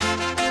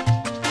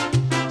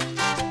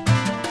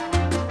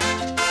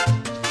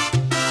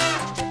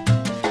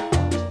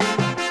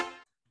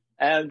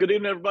And good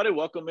evening, everybody.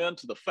 Welcome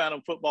into the Phantom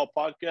Football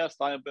Podcast.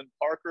 I am Ben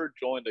Parker,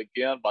 joined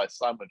again by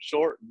Simon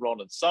Short and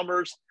Ronan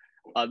Summers.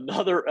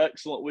 Another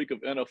excellent week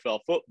of NFL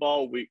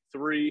football, week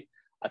 3.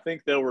 I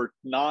think there were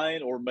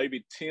 9 or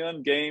maybe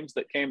 10 games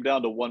that came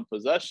down to one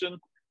possession.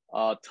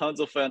 Tons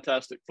of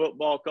fantastic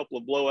football, a couple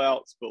of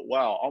blowouts, but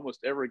wow, almost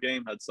every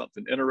game had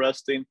something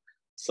interesting.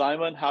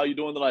 Simon, how you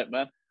doing tonight,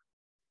 man?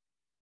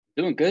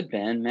 Doing good,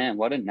 Ben. Man,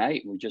 what a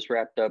night. We just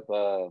wrapped up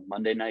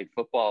Monday Night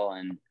Football,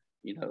 and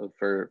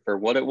for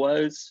what it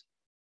was,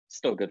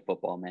 still good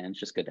football, man. It's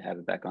just good to have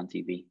it back on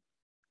TV.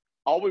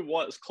 All we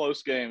want is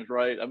close games,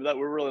 right? I mean, that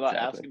we're really not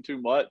asking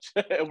too much,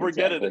 and we're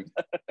getting it.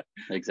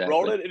 Exactly.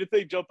 Ronan,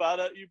 anything jump out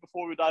at you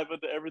before we dive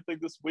into everything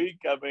this week?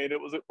 I mean,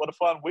 what a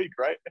fun week,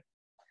 right?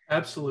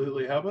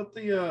 Absolutely. How about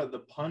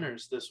the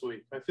punters this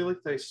week? I feel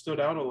like they stood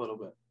out a little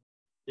bit.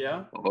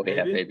 Yeah? Oh, maybe?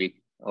 Yeah, baby.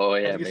 Oh,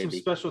 yeah, baby. Some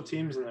special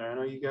teams in there. I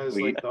know you guys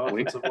like the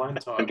offensive line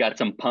talk. We got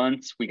some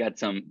punts. We got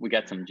some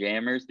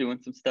jammers doing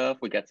some stuff.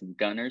 We got some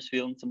gunners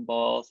fielding some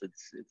balls.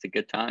 It's a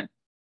good time.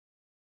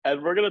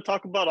 And we're going to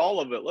talk about all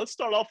of it. Let's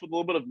start off with a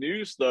little bit of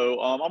news, though.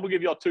 I'm going to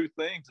give y'all 2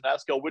 things and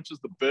ask y'all which is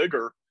the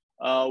bigger.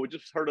 We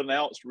just heard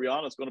announced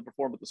Rihanna's going to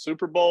perform at the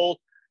Super Bowl.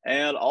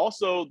 And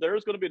also,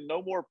 there's going to be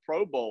no more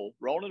Pro Bowl.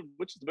 Ronan,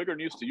 which is the bigger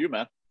news to you,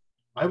 man?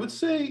 I would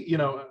say,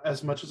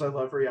 as much as I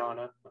love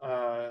Rihanna,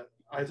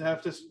 I'd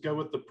have to go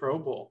with the Pro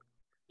Bowl.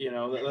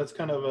 That's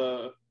kind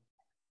of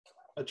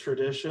a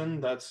tradition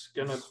that's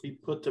going to be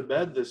put to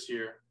bed this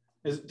year.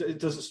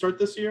 Does it start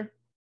this year?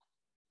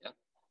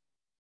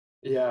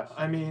 Yeah,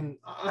 I mean,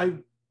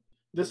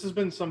 this has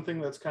been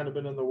something that's kind of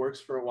been in the works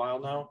for a while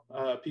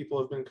now. People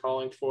have been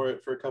calling for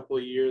it for a couple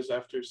of years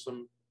after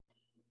some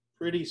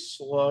pretty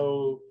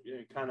slow,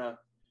 kind of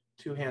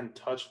two-hand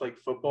touch like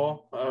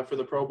football for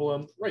the Pro Bowl,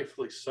 and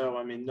rightfully so.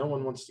 I mean, no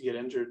one wants to get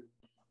injured,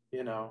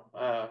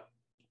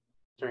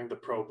 during the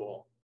Pro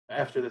Bowl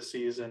after the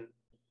season.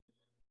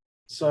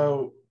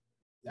 So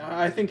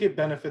I think it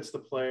benefits the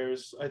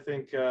players. I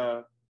think,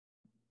 the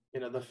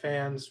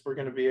fans, we're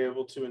going to be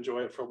able to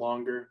enjoy it for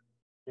longer.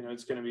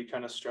 It's going to be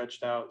kind of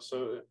stretched out.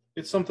 So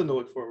it's something to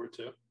look forward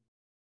to.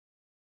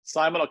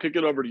 Simon, I'll kick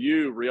it over to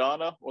you.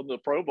 Rihanna or the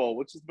Pro Bowl,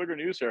 which is the bigger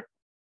news here?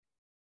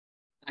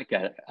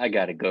 I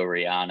gotta go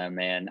Rihanna,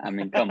 man. I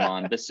mean, come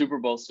on. The Super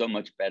Bowl's so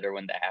much better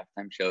when the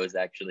halftime show is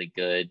actually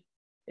good.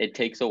 It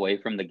takes away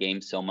from the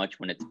game so much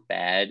when it's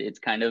bad. It's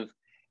kind of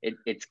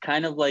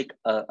like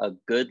a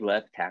good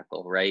left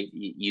tackle, right?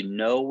 You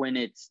know when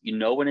it's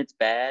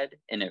bad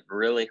and it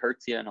really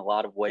hurts you in a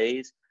lot of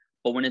ways.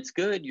 But when it's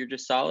good, you're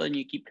just solid and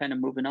you keep kind of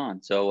moving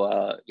on.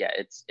 So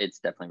it's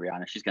definitely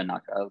Rihanna. She's gonna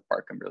knock it out of the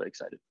park. I'm really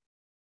excited.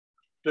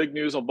 Big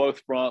news on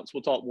both fronts.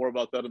 We'll talk more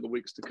about that in the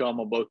weeks to come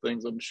on both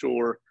things, I'm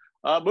sure.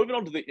 Moving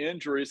on to the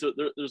injuries,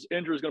 there's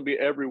injuries going to be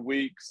every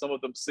week. Some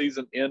of them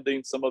season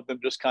ending, some of them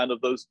just kind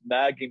of those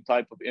nagging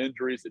type of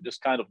injuries that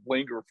just kind of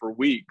linger for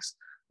weeks.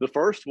 The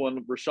first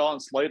one,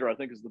 Rashawn Slater, I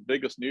think is the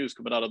biggest news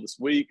coming out of this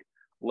week,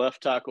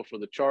 left tackle for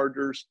the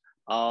Chargers.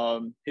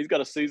 He's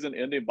got a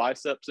season-ending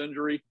biceps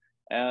injury,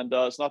 and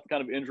it's not the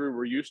kind of injury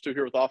we're used to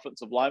here with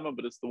offensive linemen,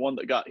 but it's the one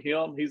that got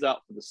him. He's out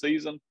for the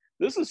season.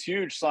 This is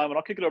huge, Simon.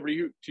 I'll kick it over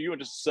to you in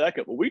just a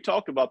second, but we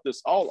talked about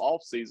this all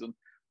offseason.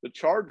 The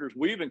Chargers,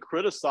 we even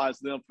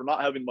criticized them for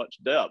not having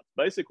much depth.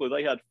 Basically,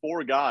 they had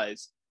 4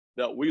 guys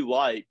that we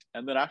liked,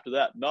 and then after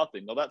that,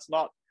 nothing. Now, that's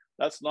not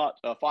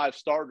 5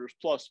 starters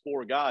plus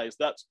 4 guys.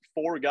 That's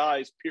 4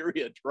 guys,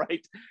 period,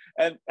 right?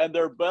 And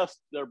their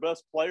best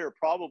player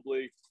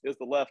probably is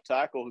the left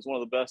tackle, who's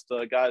one of the best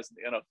guys in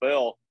the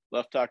NFL,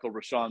 left tackle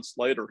Rashawn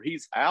Slater.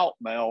 He's out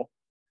now.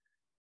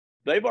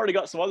 They've already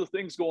got some other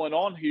things going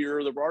on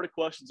here. There were already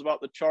questions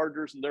about the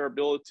Chargers and their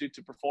ability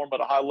to perform at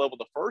a high level in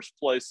the first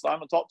place.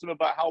 Simon, talk to me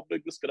about how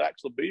big this could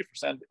actually be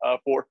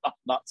for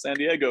not San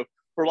Diego,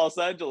 for Los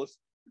Angeles.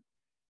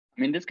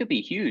 I mean, this could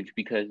be huge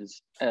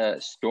because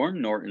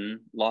Storm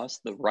Norton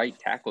lost the right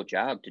tackle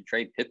job to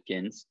Trey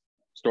Pipkins.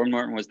 Storm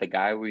Norton was the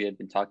guy we had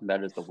been talking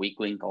about as the weak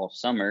link all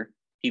summer.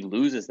 He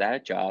loses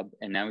that job,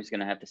 and now he's going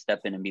to have to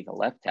step in and be the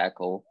left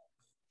tackle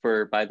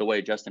for, by the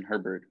way, Justin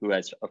Herbert, who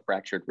has a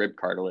fractured rib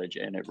cartilage,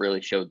 and it really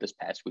showed this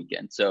past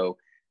weekend. So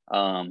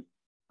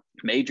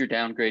major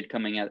downgrade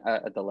coming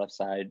at the left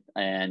side,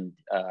 and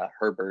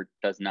Herbert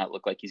does not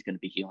look like he's going to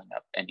be healing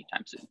up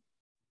anytime soon.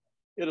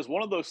 It is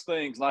one of those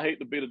things, and I hate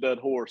to beat a dead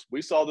horse.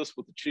 We saw this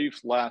with the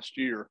Chiefs last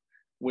year.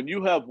 When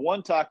you have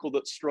one tackle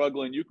that's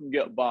struggling, you can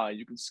get by.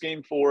 You can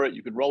scheme for it.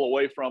 You can roll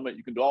away from it.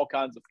 You can do all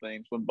kinds of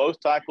things. When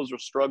both tackles are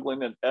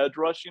struggling in edge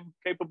rushing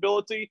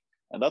capability,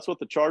 and that's what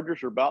the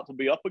Chargers are about to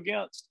be up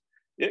against,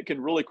 it can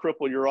really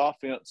cripple your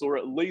offense or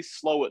at least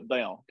slow it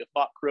down. If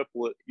not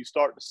cripple it, you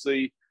start to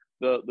see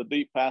the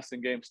deep passing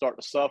game start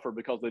to suffer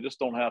because they just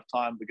don't have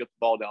time to get the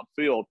ball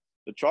downfield.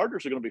 The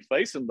Chargers are going to be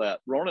facing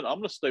that. Ronan, I'm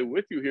going to stay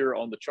with you here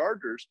on the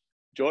Chargers.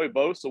 Joey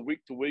Bosa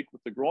week to week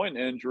with the groin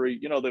injury.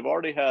 They've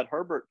already had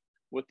Herbert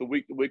with the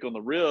week to week on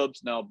the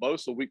ribs. Now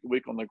Bosa week to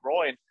week on the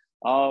groin.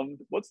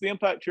 What's the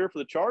impact here for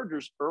the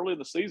Chargers early in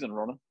the season,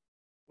 Ronan?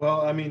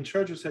 Well, I mean,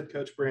 Chargers head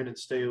coach Brandon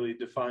Staley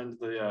defined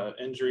the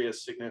injury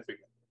as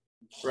significant.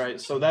 right?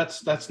 So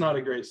that's not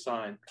a great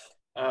sign.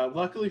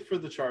 Luckily for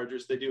the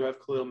Chargers, they do have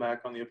Khalil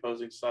Mack on the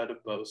opposing side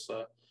of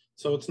Bosa,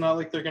 so it's not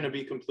like they're going to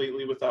be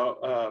completely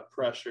without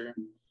pressure.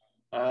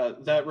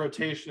 That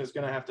rotation is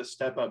going to have to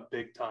step up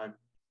big time.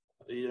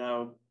 You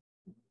know,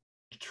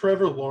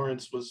 Trevor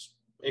Lawrence was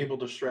able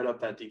to shred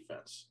up that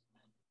defense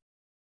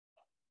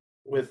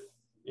with,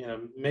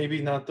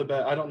 maybe not the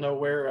best. I don't know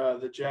where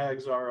the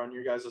Jags are on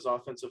your guys'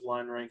 offensive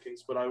line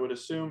rankings, but I would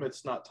assume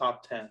it's not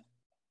top 10.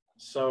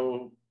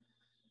 So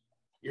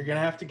you're going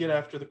to have to get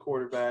after the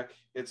quarterback.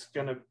 It's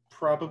going to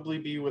probably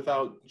be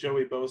without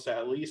Joey Bosa,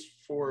 at least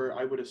for,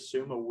 I would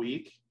assume, a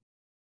week.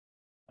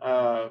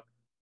 Yeah.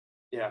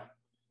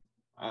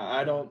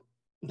 I don't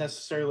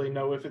necessarily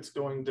know if it's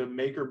going to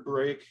make or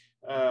break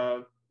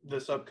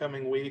this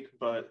upcoming week,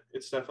 but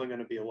it's definitely going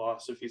to be a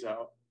loss if he's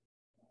out.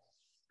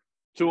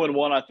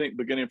 2-1, I think,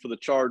 beginning for the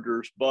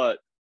Chargers, but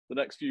the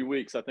next few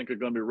weeks I think are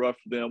going to be rough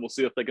for them. We'll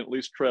see if they can at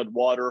least tread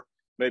water,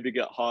 maybe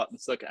get hot in the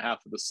second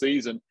half of the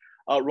season.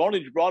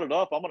 Ronnie, you brought it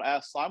up. I'm going to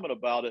ask Simon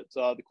about it.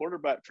 The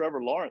quarterback,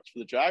 Trevor Lawrence, for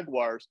the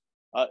Jaguars,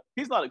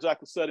 he's not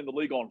exactly setting the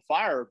league on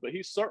fire, but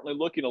he's certainly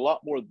looking a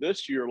lot more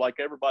this year like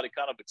everybody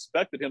kind of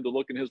expected him to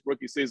look in his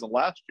rookie season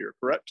last year,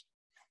 correct?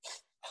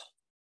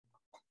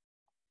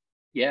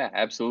 Yeah,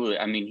 absolutely.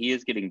 I mean, he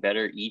is getting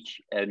better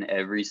each and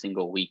every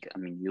single week. I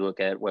mean, you look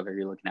at whether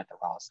you're looking at the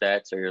raw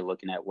stats or you're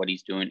looking at what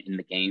he's doing in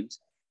the games.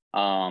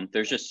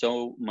 There's just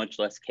so much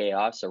less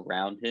chaos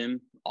around him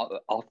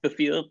off the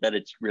field that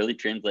it's really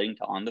translating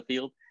to on the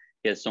field.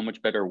 He has so much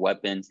better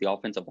weapons. The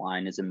offensive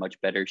line is in much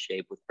better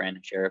shape with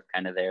Brandon Sheriff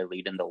kind of there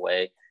leading the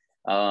way.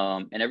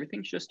 And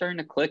everything's just starting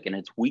to click. And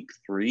it's week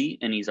 3,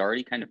 and he's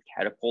already kind of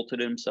catapulted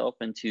himself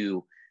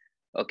into –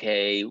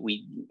 okay,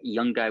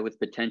 young guy with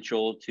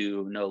potential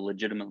to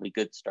legitimately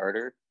good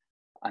starter.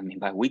 I mean,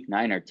 by week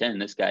 9 or 10,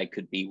 this guy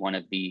could be one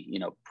of the,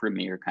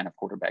 premier kind of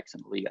quarterbacks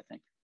in the league, I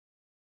think.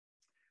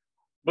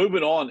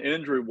 Moving on,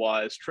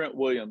 injury-wise, Trent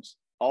Williams,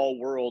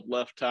 all-world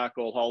left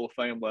tackle, Hall of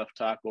Fame left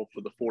tackle for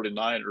the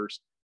 49ers.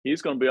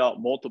 He's going to be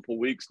out multiple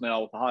weeks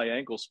now with a high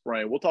ankle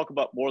sprain. We'll talk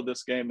about more of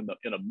this game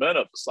in a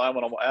minute. But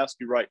Simon, I'm going to ask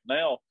you right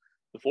now,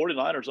 the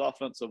 49ers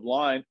offensive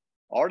line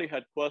already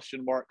had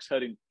question marks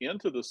heading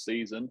into the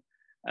season.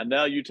 And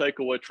now you take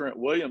away Trent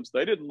Williams.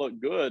 They didn't look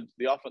good.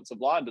 The offensive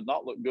line did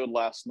not look good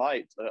last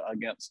night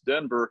against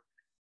Denver.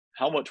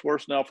 How much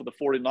worse now for the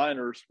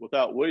 49ers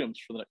without Williams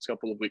for the next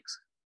couple of weeks?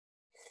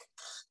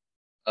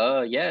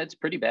 Yeah, it's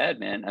pretty bad,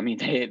 man. I mean,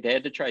 they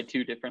had to try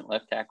 2 different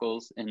left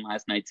tackles in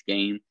last night's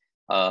game.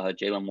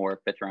 Jalen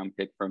Moore, 5th-round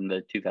pick from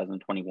the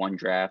 2021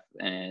 draft,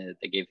 and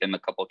they gave him a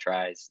couple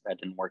tries. That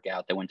didn't work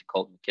out. They went to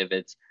Colton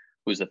Kivitz,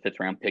 who was a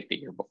 5th-round pick the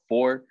year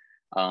before.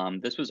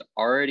 This was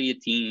already a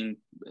team,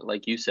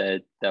 like you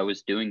said, that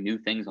was doing new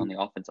things on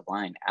the offensive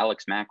line.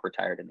 Alex Mack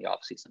retired in the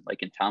offseason.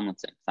 Laken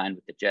Tomlinson signed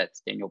with the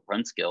Jets. Daniel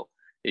Brunskill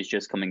is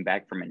just coming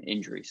back from an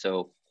injury.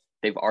 So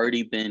they've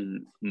already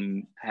been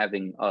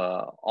having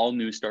all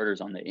new starters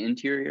on the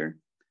interior.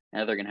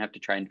 Now they're going to have to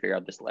try and figure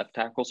out this left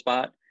tackle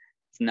spot.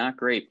 It's not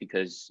great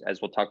because,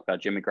 as we'll talk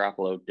about, Jimmy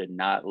Garoppolo did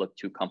not look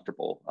too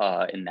comfortable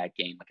in that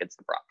game against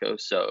the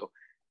Broncos. So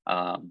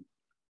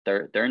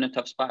they're in a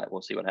tough spot.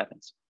 We'll see what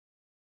happens.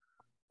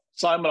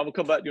 Simon, I'm going to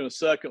come back to you in a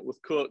second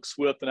with Cook,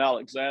 Swift, and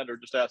Alexander.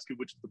 Just ask you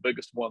which is the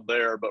biggest one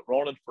there. But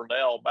Ronan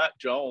Fernell, Matt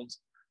Jones,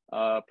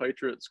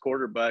 Patriots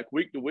quarterback,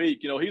 week to week,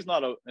 he's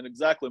not an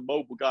exactly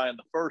mobile guy in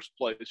the first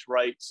place,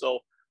 right? So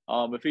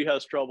if he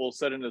has trouble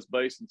setting his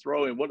base and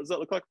throwing, what does that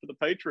look like for the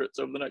Patriots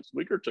over the next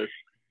week or two?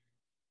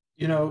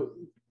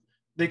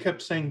 They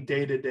kept saying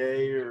day to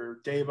day or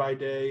day by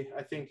day.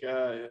 I think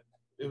it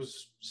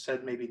was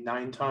said maybe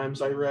 9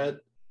 times I read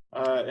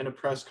in a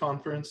press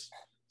conference.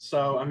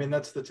 So, I mean,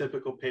 that's the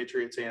typical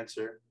Patriots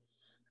answer.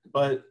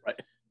 But right.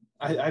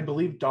 I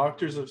believe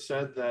doctors have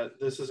said that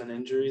this is an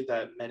injury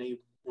that many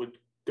would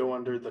go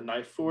under the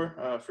knife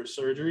for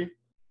surgery.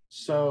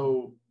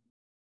 So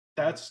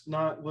that's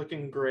not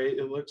looking great.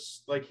 It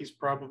looks like he's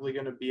probably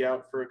going to be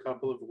out for a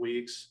couple of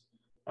weeks.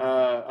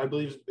 I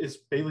believe, is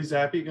Bailey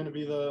Zappi going to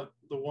be the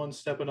one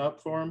stepping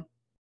up for him?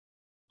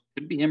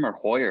 Could be him or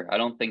Hoyer. I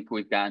don't think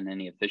we've gotten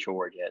any official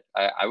word yet.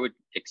 I would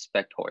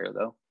expect Hoyer,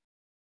 though.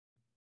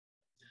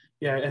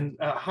 Yeah, and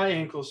high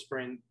ankle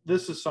sprain,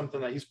 this is something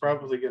that he's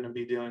probably going to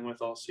be dealing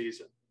with all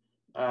season.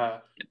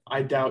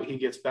 I doubt he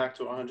gets back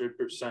to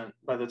 100%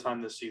 by the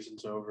time this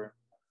season's over.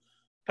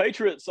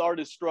 Patriots are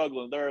just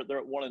struggling. They're at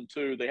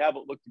 1-2. They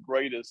haven't looked the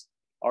greatest.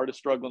 Are just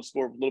struggling to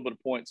score a little bit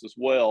of points as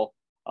well.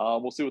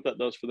 We'll see what that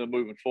does for them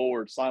moving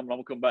forward. Simon, I'm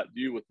going to come back to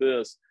you with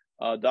this.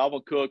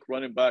 Dalvin Cook,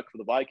 running back for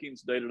the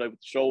Vikings, day-to-day with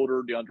the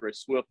shoulder. DeAndre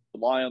Swift, the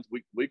Lions,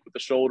 week to week with the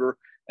shoulder.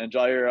 And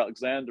Jaire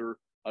Alexander,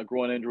 a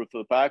groin injury for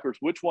the Packers.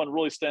 Which one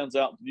really stands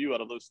out to you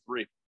out of those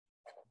 3?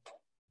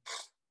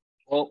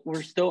 Well,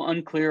 we're still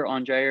unclear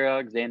on Jaire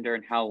Alexander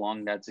and how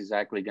long that's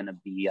exactly going to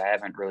be. I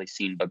haven't really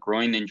seen, but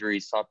groin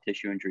injuries, soft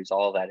tissue injuries,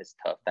 all of that is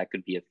tough. That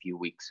could be a few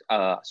weeks.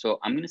 So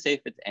I'm going to say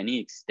if it's any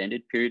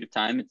extended period of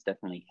time, it's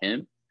definitely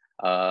him.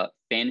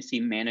 Fantasy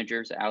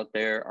managers out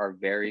there are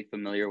very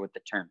familiar with the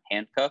term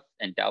handcuff,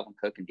 and Dalvin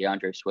Cook and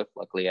DeAndre Swift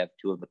luckily have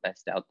two of the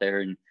best out there,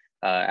 and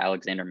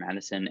Alexander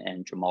Madison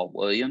and Jamal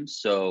Williams.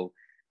 So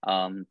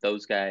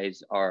those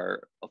guys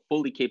are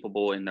fully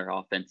capable in their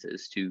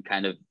offenses to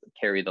kind of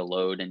carry the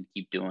load and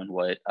keep doing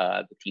what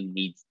the team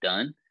needs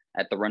done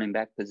at the running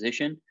back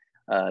position.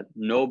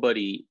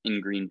 Nobody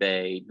in Green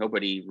Bay,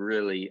 nobody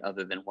really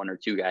other than one or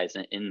two guys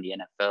in the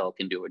NFL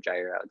can do what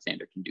Jair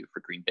Alexander can do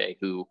for Green Bay,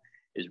 who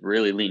is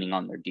really leaning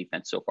on their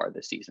defense so far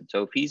this season.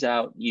 So if he's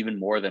out even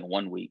more than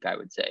 1 week, I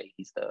would say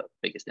he's the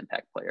biggest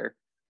impact player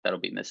that'll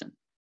be missing.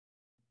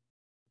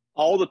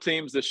 All the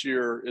teams this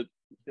year, it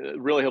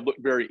really have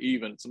looked very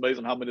even. It's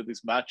amazing how many of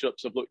these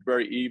matchups have looked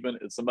very even.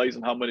 It's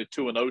amazing how many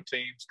 2-0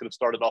 teams could have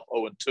started off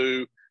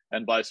 0-2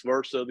 and vice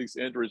versa. These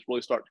injuries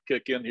really start to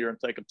kick in here and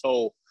take a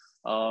toll.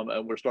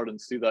 And we're starting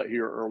to see that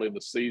here early in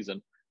the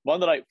season.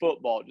 Monday Night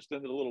Football just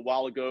ended a little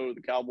while ago.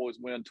 The Cowboys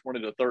win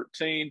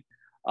 20-13.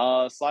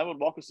 Simon,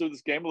 walk us through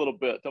this game a little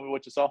bit. Tell me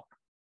what you saw.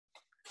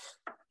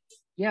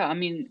 Yeah, I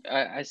mean,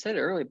 I said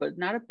it earlier, but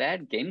not a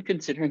bad game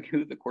considering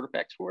who the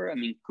quarterbacks were. I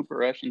mean, Cooper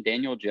Rush and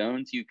Daniel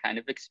Jones, you kind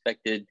of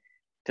expected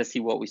to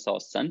see what we saw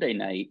Sunday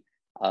night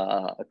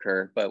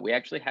occur, but we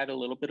actually had a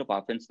little bit of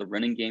offense. The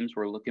running games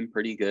were looking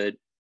pretty good.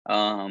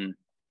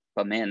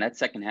 But man, that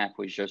second half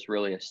was just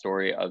really a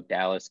story of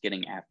Dallas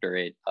getting after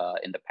it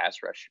in the pass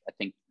rush. I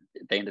think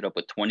they ended up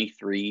with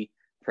 23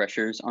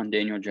 pressures on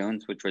Daniel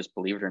Jones, which was,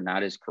 believe it or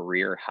not, his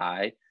career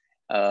high,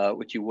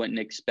 which you wouldn't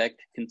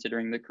expect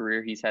considering the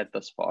career he's had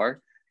thus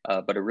far.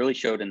 But it really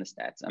showed in the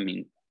stats. I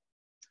mean,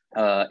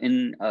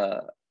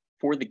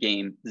 for the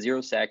game,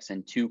 0 sacks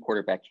and 2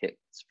 quarterback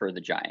hits for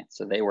the Giants.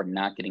 So they were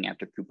not getting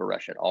after Cooper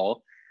Rush at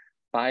all.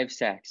 5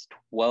 sacks,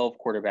 12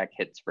 quarterback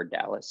hits for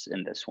Dallas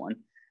in this one.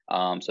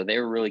 So they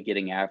were really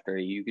getting after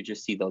it. You could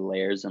just see the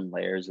layers and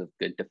layers of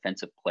good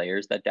defensive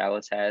players that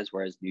Dallas has,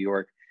 whereas New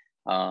York,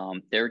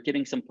 they're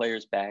getting some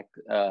players back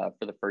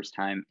for the first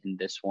time in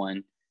this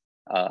one.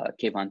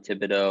 Kayvon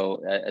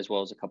Thibodeau, as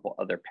well as a couple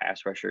other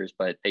pass rushers,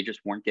 but they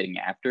just weren't getting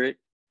after it.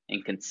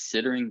 And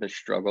considering the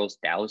struggles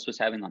Dallas was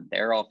having on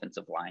their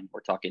offensive line,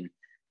 we're talking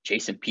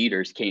Jason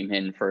Peters came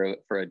in for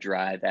a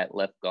drive at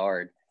left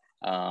guard.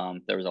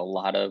 There was a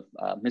lot of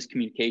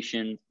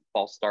miscommunication,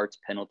 false starts,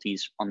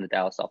 penalties on the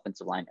Dallas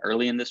offensive line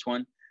early in this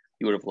one.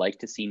 You would have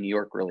liked to see New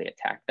York really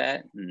attack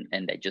that,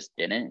 and they just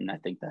didn't. And I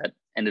think that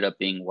ended up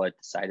being what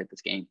decided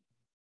this game.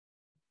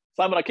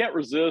 Simon, I can't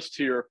resist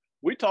here.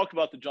 We talked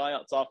about the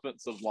Giants'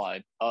 offensive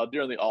line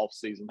during the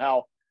offseason,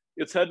 how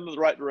it's heading in the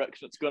right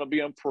direction. It's going to be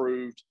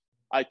improved.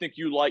 I think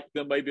you like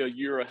them maybe a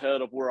year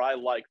ahead of where I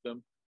like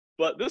them.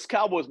 But this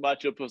Cowboys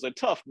matchup was a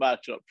tough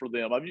matchup for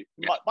them. I mean,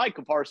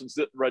 Micah Parsons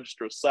didn't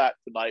register a sack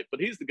tonight, but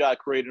he's the guy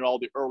creating all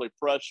the early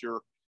pressure.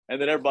 And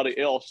then everybody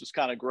else just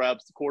kind of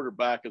grabs the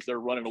quarterback as they're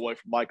running away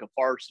from Micah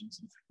Parsons.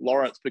 And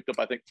Lawrence picked up,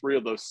 I think, 3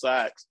 of those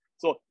sacks.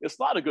 So it's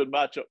not a good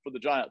matchup for the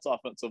Giants'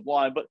 offensive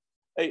line. But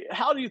hey,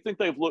 how do you think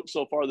they've looked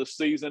so far this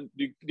season?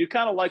 Do you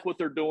kind of like what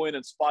they're doing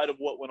in spite of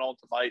what went on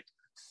tonight?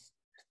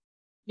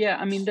 Yeah,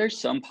 I mean, there's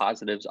some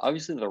positives.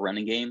 Obviously, the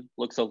running game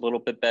looks a little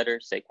bit better.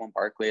 Saquon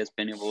Barkley has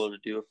been able to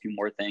do a few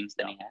more things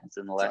than he has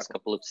in the last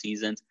couple of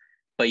seasons.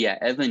 But yeah,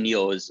 Evan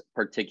Neal is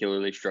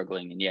particularly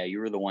struggling. And yeah, you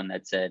were the one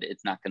that said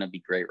it's not going to be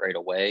great right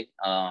away.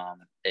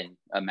 And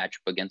a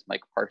matchup against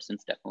Micah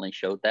Parsons definitely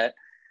showed that.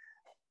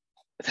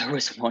 There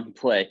was one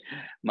play.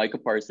 Micah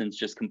Parsons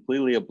just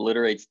completely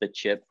obliterates the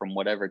chip from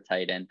whatever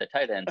tight end. The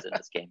tight ends in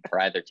this game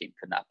for either team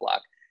could not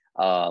block.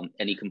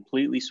 And he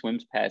completely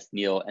swims past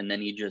Neal, and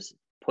then he just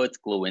puts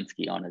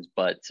Glowinski on his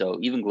butt. So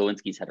even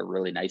Glowinski's had a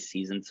really nice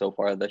season so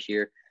far this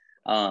year.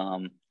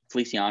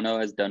 Feliciano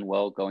has done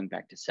well going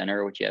back to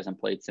center, which he hasn't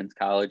played since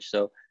college.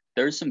 So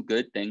there's some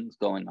good things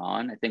going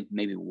on. I think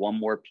maybe one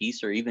more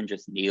piece, or even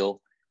just Neal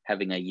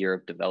having a year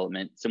of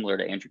development, similar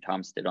to Andrew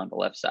Thomas did on the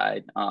left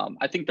side.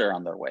 I think they're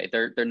on their way.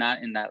 They're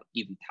not in that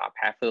even top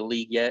half of the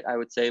league yet, I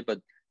would say, but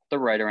they're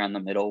right around the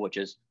middle, which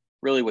is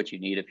really what you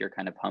need if you're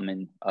kind of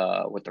humming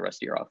with the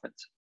rest of your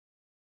offense.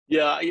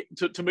 Yeah,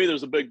 to me,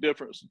 there's a big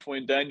difference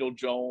between Daniel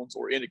Jones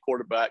or any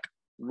quarterback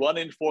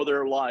running for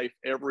their life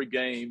every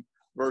game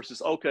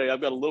versus, okay, I've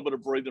got a little bit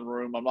of breathing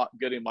room. I'm not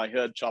getting my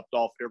head chopped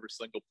off every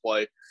single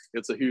play.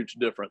 It's a huge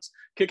difference.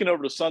 Kicking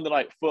over to Sunday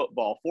Night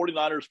Football,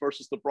 49ers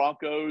versus the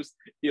Broncos,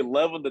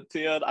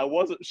 11-10. I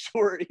wasn't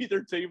sure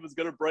either team was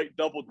going to break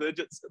double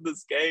digits in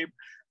this game.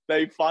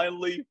 They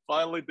finally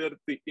did at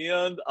the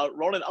end.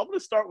 Ronan, I'm going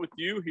to start with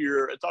you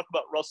here and talk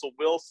about Russell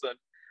Wilson.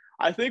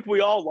 I think we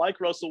all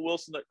like Russell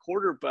Wilson at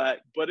quarterback,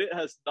 but it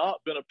has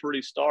not been a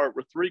pretty start.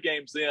 We're 3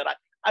 games in.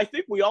 I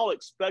think we all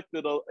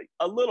expected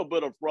a little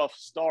bit of rough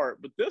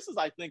start, but this is,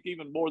 I think,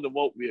 even more than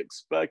what we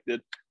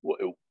expected.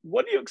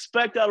 What do you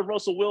expect out of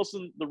Russell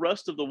Wilson the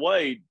rest of the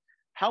way?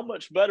 How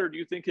much better do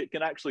you think it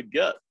can actually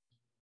get?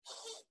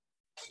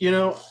 You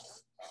know,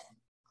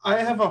 I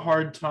have a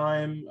hard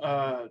time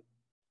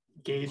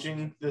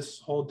gauging this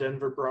whole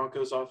Denver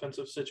Broncos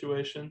offensive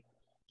situation.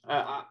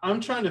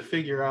 I'm trying to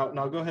figure out, and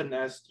I'll go ahead and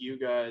ask you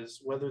guys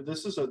whether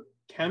this is a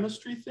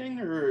chemistry thing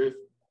or if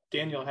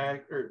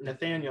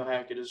Nathaniel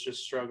Hackett is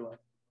just struggling,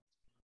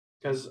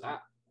 because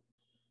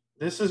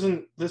this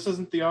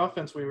isn't the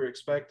offense we were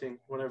expecting.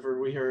 Whenever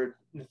we heard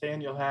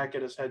Nathaniel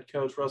Hackett as head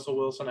coach, Russell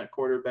Wilson at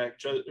quarterback,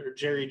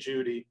 Jerry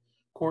Jeudy,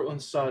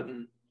 Cortland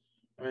Sutton,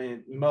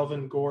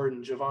 Melvin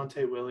Gordon,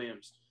 Javonte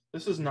Williams.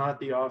 This is not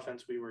the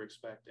offense we were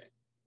expecting.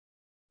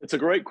 It's a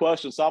great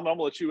question, Simon. I'm going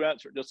to let you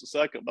answer it in just a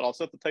second, but I'll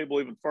set the table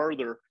even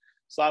further.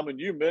 Simon,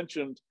 you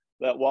mentioned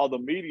that while the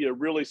media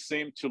really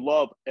seemed to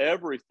love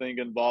everything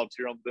involved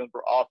here on the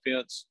Denver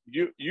offense,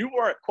 you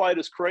weren't quite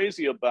as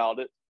crazy about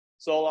it.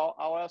 So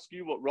I'll ask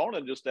you what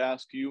Ronan just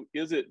asked you.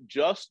 Is it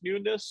just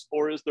newness,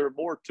 or is there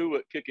more to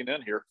it kicking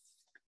in here?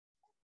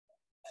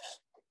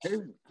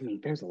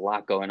 There's a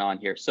lot going on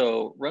here.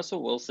 So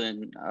Russell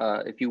Wilson,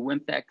 if you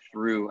went back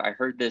through, I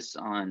heard this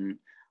on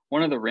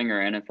one of the Ringer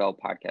NFL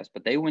podcasts,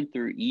 but they went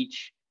through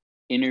each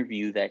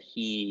interview that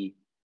he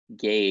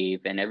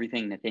gave and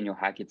everything Nathaniel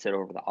Hackett said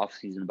over the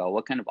offseason about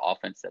what kind of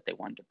offense that they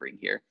wanted to bring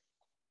here.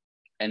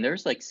 And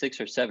there's like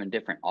 6 or 7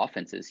 different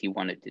offenses he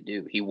wanted to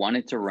do. He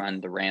wanted to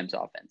run the Rams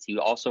offense. He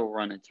also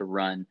wanted to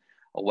run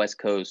a West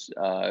Coast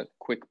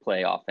quick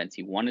play offense.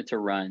 He wanted to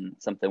run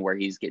something where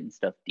he's getting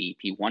stuff deep.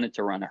 He wanted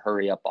to run a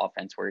hurry up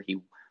offense where he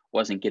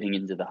wasn't getting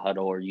into the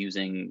huddle or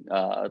using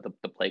the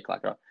play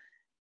clock.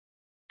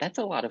 That's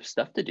a lot of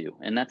stuff to do.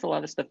 And that's a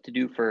lot of stuff to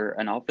do for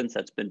an offense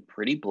that's been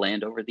pretty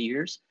bland over the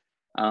years.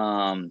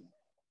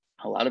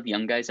 A lot of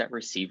young guys at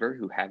receiver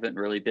who haven't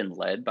really been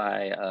led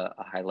by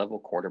a high-level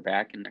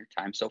quarterback in their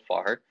time so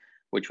far,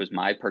 which was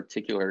my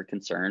particular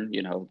concern.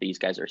 You know, these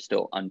guys are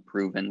still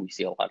unproven. We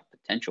see a lot of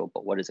potential,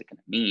 but what is it going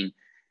to mean?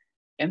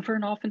 And for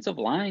an offensive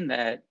line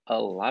that a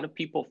lot of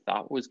people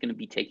thought was going to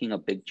be taking a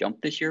big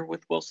jump this year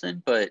with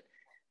Wilson, but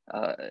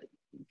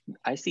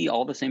I see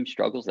all the same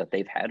struggles that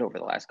they've had over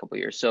the last couple of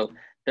years. So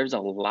there's a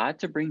lot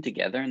to bring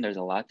together, and there's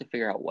a lot to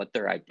figure out what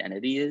their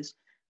identity is.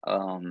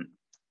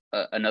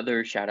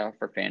 Another shout out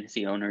for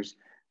fantasy owners,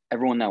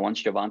 everyone that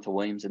wants Javonte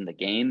Williams in the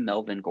game,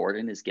 Melvin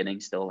Gordon is getting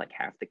still like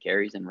half the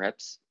carries and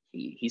reps.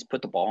 He's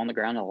put the ball on the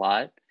ground a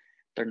lot.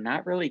 They're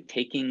not really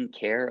taking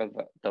care of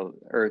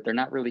they're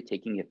not really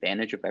taking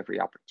advantage of every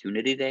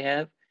opportunity they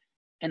have.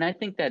 And I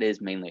think that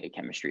is mainly a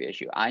chemistry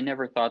issue. I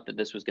never thought that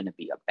this was going to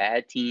be a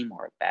bad team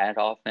or a bad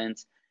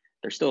offense.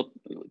 They're still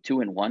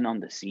 2-1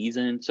 on the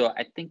season. So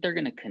I think they're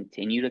going to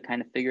continue to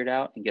kind of figure it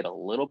out and get a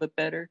little bit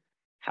better.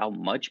 How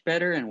much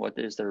better and what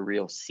is their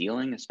real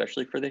ceiling,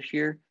 especially for this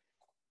year,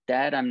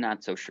 that I'm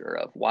not so sure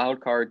of. Wild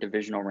card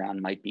divisional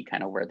round might be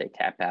kind of where they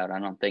tap out. I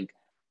don't think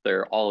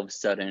they're all of a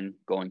sudden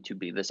going to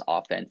be this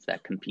offense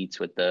that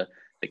competes with the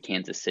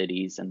Kansas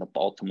Cities and the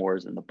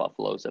Baltimores and the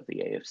Buffaloes of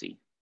the AFC.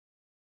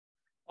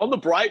 On the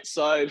bright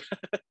side,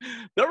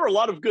 there were a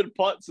lot of good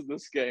punts in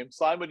this game.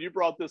 Simon, you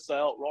brought this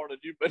out. Ronan,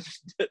 you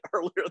mentioned it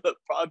earlier in the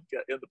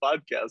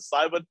podcast.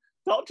 Simon,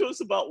 talk to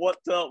us about what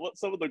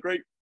some of the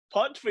great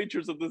punch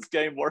features of this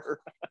game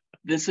were.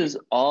 This is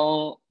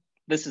all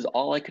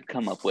I could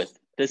come up with.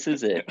 This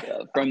is it.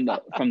 From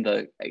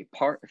the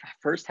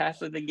first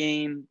half of the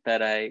game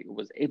that I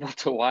was able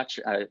to watch.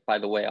 By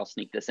the way, I'll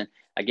sneak this in.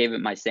 I gave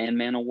it my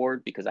Sandman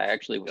Award because I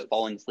actually was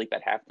falling asleep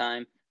at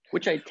halftime,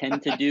 which I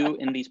tend to do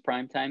in these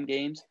primetime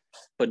games.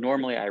 But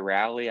normally I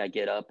rally, I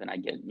get up and I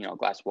get, a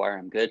glass of water.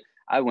 I'm good.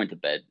 I went to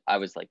bed. I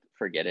was like,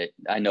 forget it.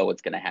 I know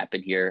what's going to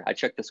happen here. I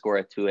checked the score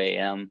at 2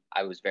 a.m.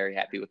 I was very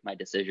happy with my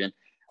decision.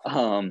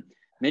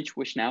 Mitch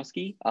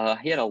Wishnowsky,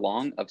 he had a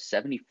long of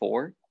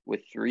 74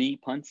 with 3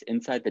 punts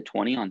inside the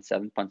 20 on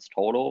 7 punts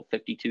total,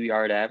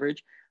 52-yard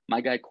average.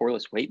 My guy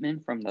Corliss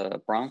Waitman from the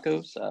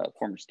Broncos,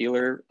 former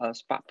Steeler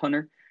spot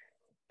punter,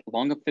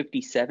 long of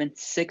 57,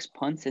 6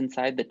 punts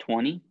inside the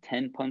 20,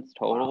 10 punts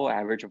total,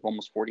 average of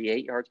almost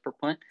 48 yards per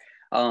punt.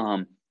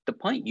 The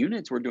punt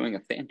units were doing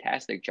a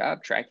fantastic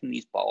job tracking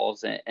these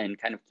balls and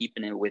kind of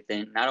keeping it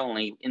within not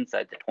only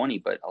inside the 20,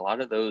 but a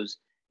lot of those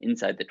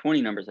inside the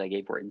 20 numbers I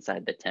gave were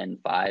inside the 10,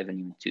 5, and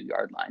even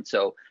 2-yard line.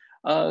 So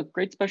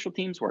great special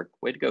teams work.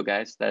 Way to go,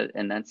 guys.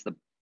 That's the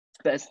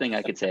best thing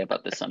I could say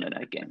about this Sunday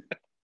night game.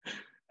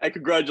 And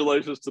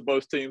congratulations to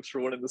both teams for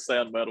winning the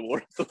Sandman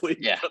Award of the week.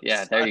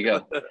 Yeah, there you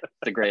go. It's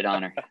a great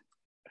honor.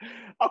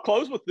 I'll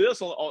close with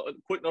this on a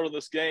quick note on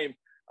this game.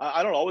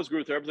 I don't always agree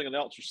with everything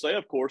announcers say,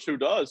 of course. Who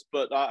does?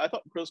 But I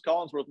thought Chris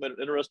Collinsworth made an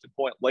interesting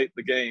point late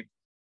in the game.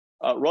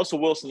 Russell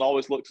Wilson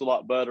always looks a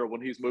lot better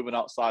when he's moving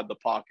outside the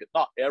pocket.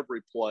 Not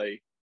every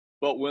play,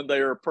 but when they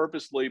are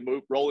purposely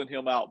rolling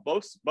him out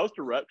both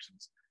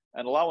directions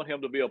and allowing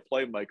him to be a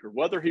playmaker,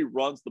 whether he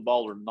runs the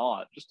ball or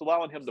not, just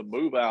allowing him to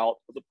move out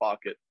of the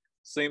pocket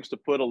seems to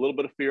put a little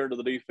bit of fear into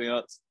the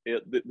defense.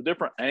 The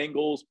different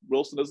angles,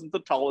 Wilson isn't the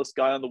tallest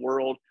guy in the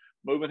world.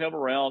 Moving him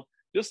around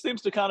just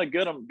seems to kind of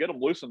get him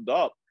loosened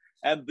up.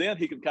 And then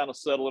he can kind of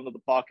settle into the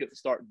pocket and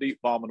start deep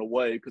bombing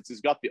away because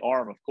he's got the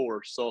arm, of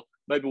course. So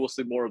maybe we'll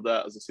see more of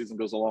that as the season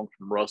goes along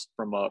from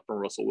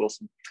Russell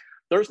Wilson.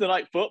 Thursday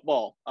night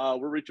football.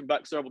 We're reaching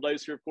back several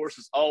days here, of course,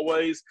 as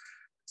always.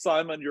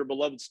 Simon, your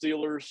beloved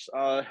Steelers,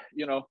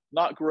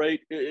 not great.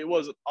 It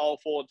wasn't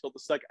awful until the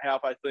second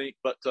half, I think,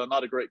 but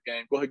not a great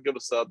game. Go ahead and give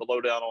us the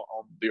lowdown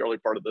on the early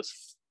part of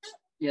this.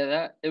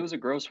 Yeah, it was a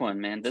gross one,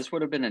 man. This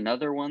would have been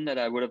another one that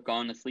I would have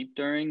gone to sleep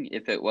during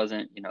if it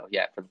wasn't,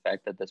 for the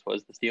fact that this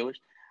was the Steelers.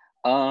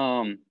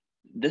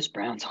 This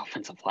Browns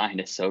offensive line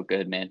is so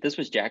good, man. This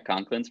was Jack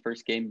Conklin's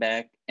first game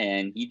back,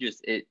 and he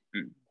just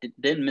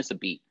didn't miss a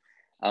beat.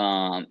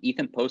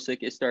 Ethan Posick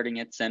is starting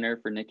at center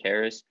for Nick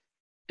Harris.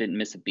 Didn't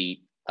miss a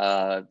beat.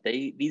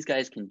 These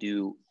guys can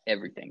do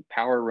everything: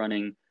 power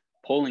running,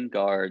 pulling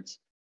guards,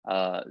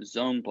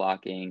 zone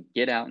blocking,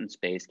 get out in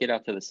space, get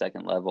out to the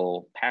second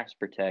level, pass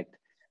protect.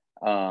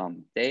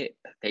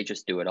 They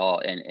just do it all.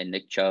 And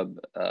Nick Chubb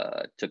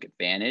took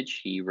advantage.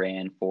 He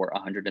ran for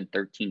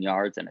 113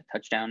 yards and a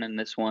touchdown in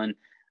this one.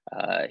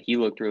 He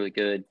looked really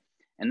good.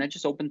 And that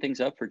just opened things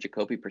up for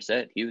Jacoby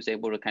Brissett. He was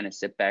able to kind of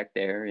sit back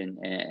there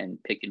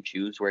and pick and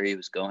choose where he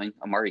was going.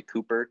 Amari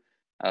Cooper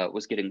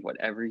was getting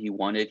whatever he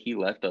wanted. He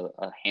left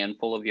a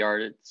handful of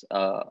yards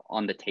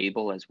on the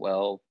table as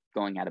well,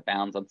 going out of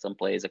bounds on some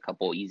plays, a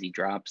couple easy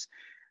drops.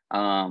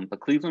 But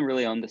Cleveland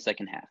really owned the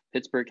second half.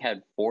 Pittsburgh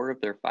had 4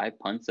 of their 5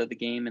 punts of the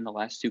game in the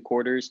last 2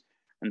 quarters,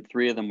 and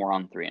 3 of them were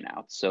on 3 and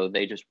outs. So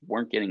they just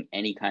weren't getting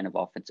any kind of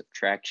offensive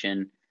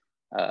traction.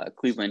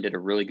 Cleveland did a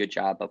really good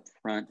job up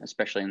front,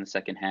 especially in the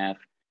second half.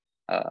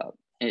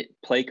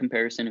 Play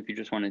comparison, if you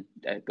just want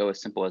to go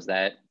as simple as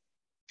that,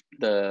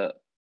 the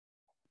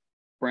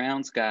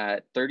Browns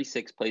got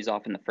 36 plays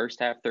off in the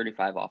first half,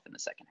 35 off in the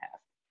second half.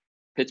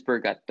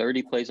 Pittsburgh got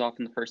 30 plays off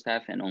in the first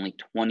half and only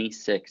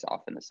 26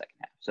 off in the second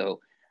half. So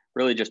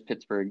really just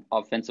Pittsburgh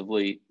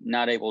offensively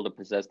not able to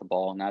possess the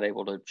ball, not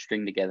able to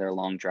string together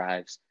long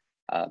drives.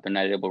 They're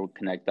not able to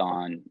connect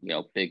on,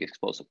 big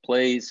explosive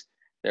plays.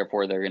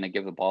 Therefore, they're going to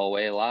give the ball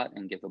away a lot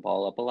and give the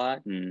ball up a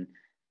lot. And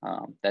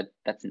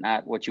that's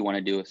not what you want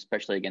to do,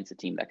 especially against a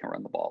team that can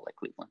run the ball like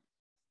Cleveland.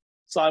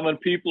 Simon,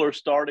 people are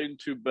starting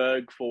to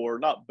but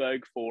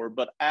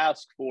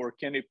ask for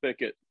Kenny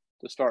Pickett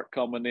to start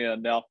coming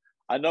in. Now,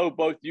 I know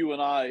both you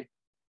and I,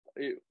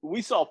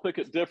 we saw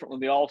Pickett differently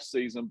in the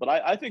offseason, but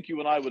I think you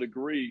and I would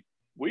agree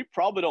we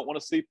probably don't want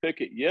to see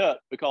Pickett yet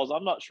because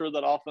I'm not sure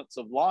that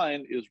offensive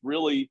line is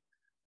really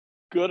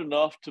good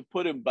enough to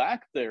put him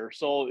back there.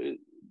 So,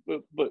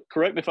 but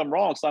correct me if I'm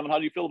wrong, Simon, how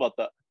do you feel about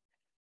that?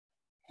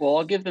 Well,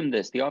 I'll give them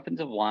this. The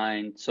offensive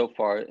line so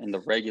far in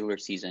the regular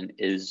season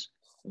is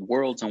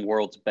worlds and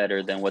worlds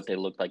better than what they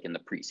looked like in the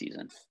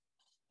preseason.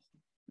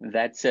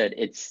 That said,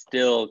 it's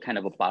still kind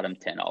of a bottom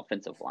 10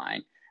 offensive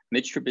line.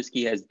 Mitch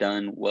Trubisky has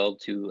done well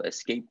to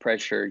escape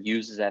pressure,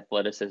 use his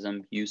athleticism,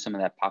 use some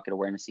of that pocket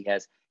awareness he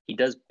has. He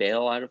does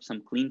bail out of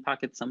some clean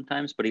pockets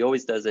sometimes, but he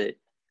always does it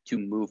to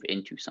move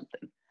into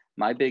something.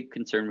 My big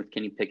concern with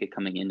Kenny Pickett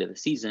coming into the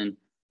season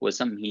was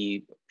something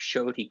he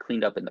showed he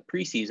cleaned up in the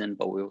preseason,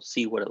 but we'll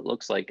see what it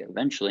looks like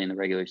eventually in the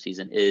regular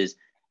season is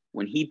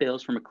when he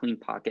bails from a clean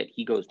pocket,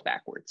 he goes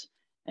backwards.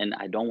 And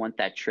I don't want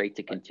that trait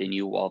to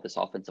continue while this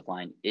offensive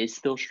line is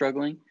still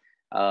struggling.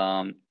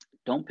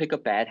 Don't pick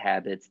up bad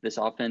habits. This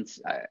offense,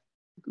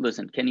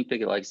 listen, Kenny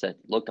Pickett, like I said,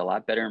 looked a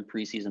lot better in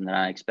preseason than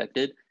I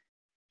expected.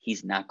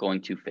 He's not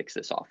going to fix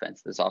this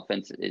offense. This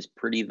offense is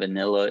pretty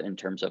vanilla in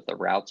terms of the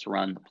routes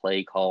run, the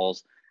play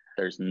calls.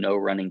 There's no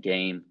running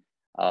game.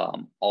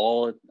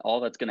 All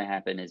that's going to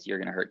happen is you're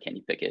going to hurt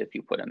Kenny Pickett if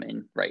you put him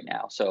in right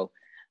now. So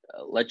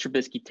let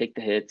Trubisky take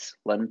the hits,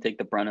 let him take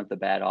the brunt of the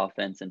bad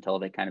offense until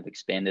they kind of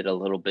expand it a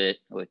little bit,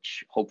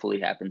 which hopefully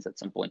happens at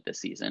some point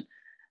this season.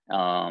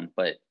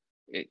 But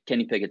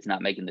Kenny Pickett's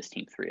not making this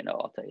team 3-0,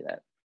 I'll tell you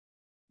that.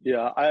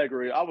 Yeah, I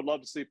agree. I would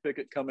love to see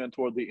Pickett come in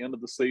toward the end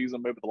of the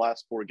season, maybe the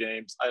last 4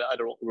 games. I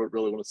don't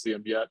really want to see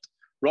him yet.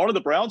 Ronnie,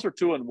 the Browns are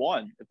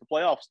 2-1. If the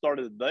playoffs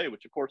started today,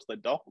 which of course they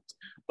don't,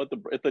 but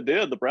if they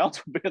did, the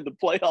Browns would be in the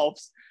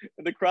playoffs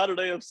in the crowded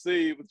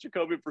AFC with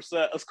Jacoby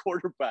Brissett as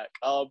quarterback.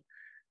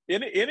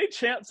 Any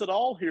chance at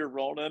all here,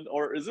 Ronan,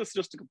 or is this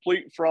just a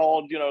complete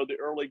fraud? The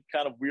early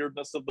kind of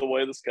weirdness of the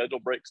way the schedule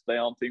breaks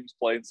down, teams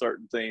playing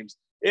certain teams.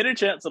 Any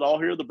chance at all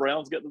here the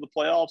Browns get to the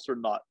playoffs or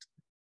not?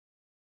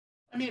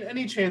 I mean,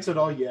 any chance at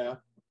all, yeah.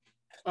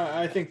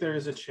 I think there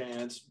is a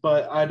chance,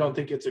 but I don't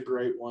think it's a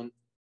great one.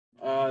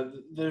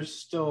 There's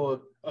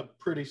still a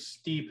pretty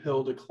steep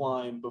hill to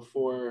climb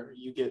before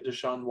you get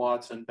Deshaun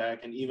Watson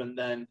back, and even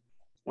then,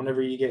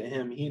 whenever you get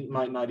him, he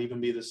might not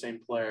even be the same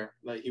player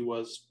that he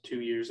was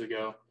 2 years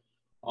ago.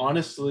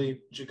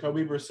 Honestly,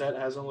 Jacoby Brissett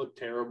hasn't looked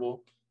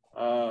terrible.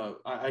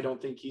 I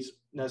don't think he's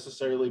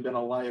necessarily been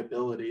a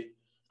liability.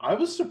 I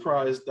was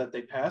surprised that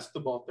they passed the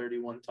ball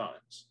 31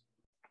 times.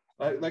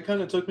 That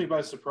kind of took me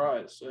by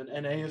surprise.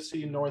 An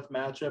AFC North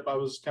matchup, I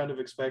was kind of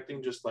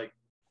expecting just like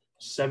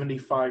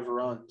 75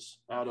 runs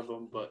out of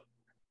them, but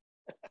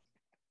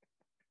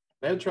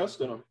they had trust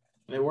in them,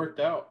 and it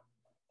worked out.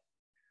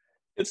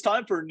 It's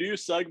time for a new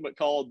segment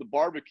called The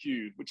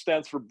Barbecue, which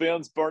stands for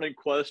Ben's Burning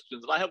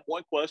Questions. And I have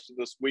one question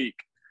this week.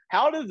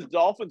 How did the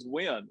Dolphins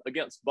win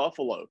against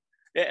Buffalo?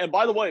 And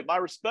by the way, my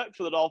respect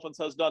for the Dolphins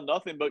has done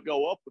nothing but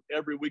go up with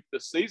every week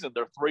this season.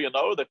 They're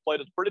 3-0. They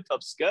played a pretty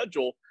tough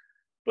schedule,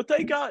 but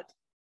they got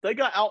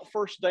out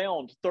first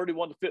down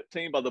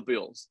 31-15 by the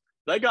Bills.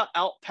 They got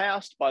out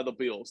passed by the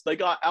Bills. They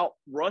got out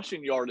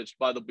rushing yardage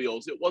by the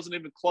Bills. It wasn't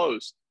even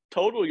close.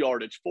 Total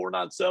yardage,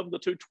 497 to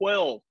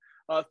 212.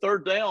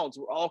 Third downs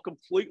were all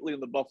completely in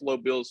the Buffalo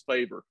Bills'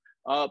 favor.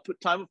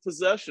 Time of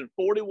possession,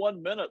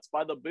 41 minutes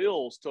by the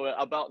Bills to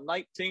about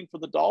 19 for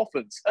the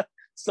Dolphins.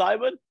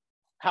 Simon,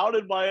 how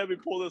did Miami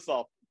pull this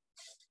off?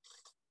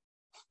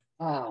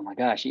 Oh my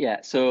gosh,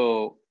 yeah.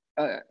 So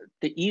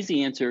the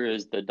easy answer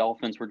is the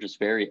Dolphins were just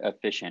very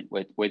efficient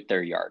with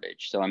their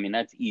yardage. So I mean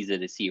that's easy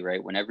to see,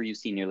 right? Whenever you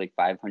see nearly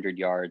 500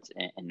 yards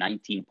and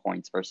 19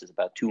 points versus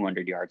about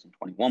 200 yards and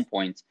 21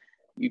 points,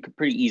 you could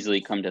pretty easily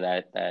come to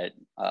that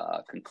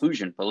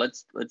conclusion. But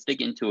let's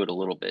dig into it a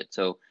little bit.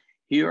 So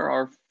here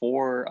are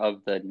 4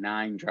 of the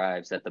 9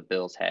 drives that the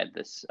Bills had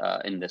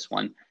in this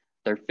one.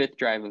 Their 5th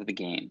drive of the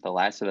game, the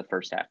last of the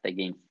first half, they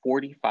gained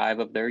 45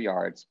 of their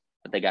yards,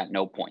 but they got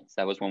no points.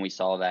 That was when we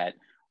saw that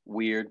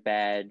weird,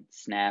 bad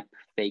snap,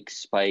 fake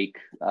spike,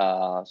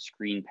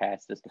 screen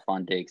pass to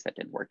Stephon Diggs that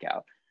didn't work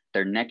out.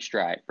 Their next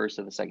drive, first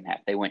of the second half,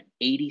 they went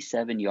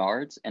 87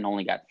 yards and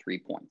only got 3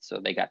 points. So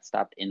they got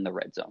stopped in the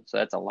red zone. So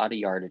that's a lot of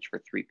yardage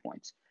for 3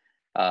 points.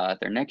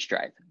 Their next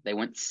drive, they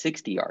went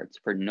 60 yards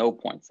for no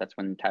points. That's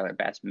when Tyler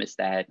Bass missed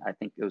that. I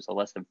think it was a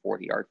less than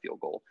 40-yard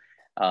field goal.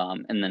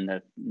 And then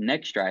the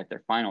next drive,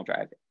 their final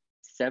drive,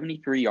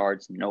 73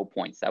 yards, no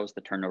points. That was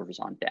the turnover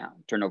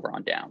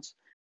on downs.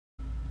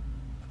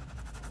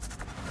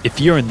 If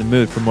you're in the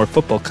mood for more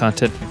football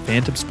content from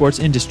Phantom Sports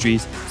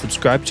Industries,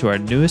 subscribe to our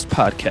newest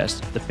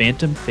podcast, the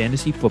Phantom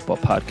Fantasy Football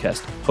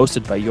Podcast,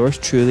 hosted by yours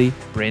truly,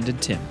 Brandon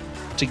Tim.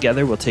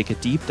 Together, we'll take a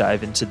deep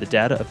dive into the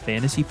data of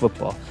fantasy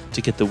football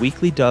to get the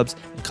weekly dubs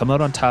and come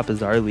out on top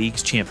as our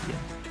league's champion.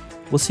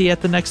 We'll see you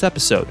at the next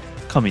episode,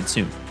 coming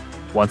soon.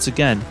 Once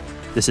again,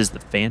 this is the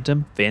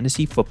Phantom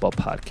Fantasy Football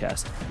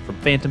Podcast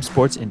from Phantom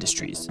Sports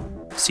Industries.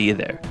 See you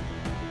there.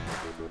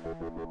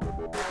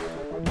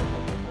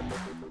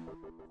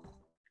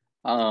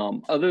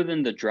 Other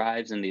than the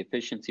drives and the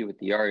efficiency with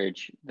the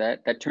yardage,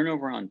 that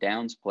turnover on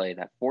downs play,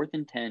 that 4th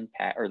and 10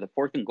 or the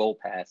 4th and goal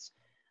pass,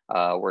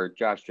 where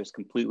Josh just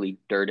completely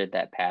dirted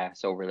that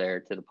pass over there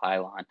to the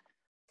pylon.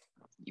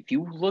 If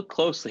you look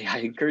closely, I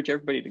encourage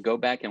everybody to go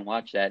back and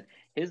watch that.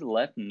 His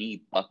left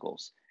knee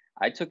buckles.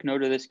 I took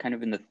note of this kind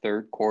of in the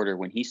third quarter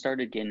when he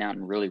started getting out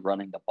and really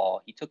running the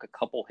ball. He took a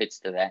couple hits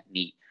to that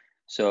knee.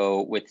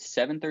 So with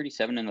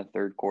 7:37 in the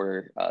third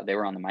quarter, they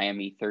were on the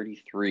Miami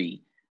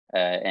 33.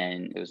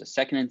 And it was a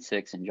 2nd and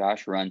 6, and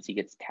Josh runs. He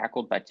gets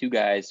tackled by 2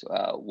 guys,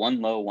 one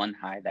low, one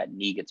high. That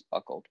knee gets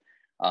buckled.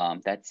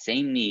 That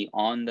same knee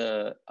on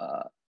the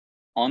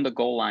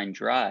goal line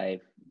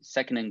drive,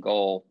 2nd and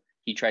goal,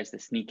 he tries to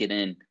sneak it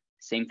in.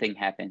 Same thing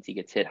happens. He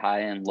gets hit high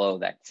and low.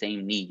 That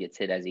same knee gets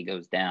hit as he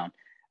goes down.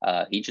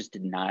 He just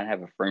did not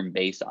have a firm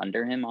base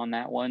under him on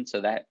that one.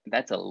 So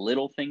that's a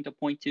little thing to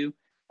point to.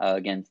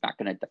 Again, it's not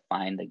going to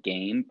define the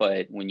game,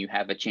 but when you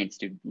have a chance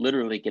to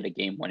literally get a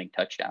game-winning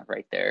touchdown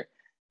right there,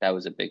 that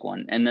was a big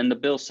one. And then the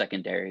Bills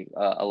secondary,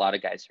 a lot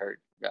of guys hurt.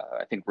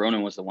 I think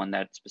Ronan was the one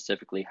that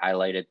specifically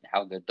highlighted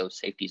how good those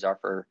safeties are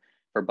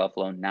for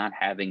Buffalo, not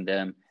having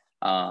them.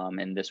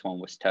 And this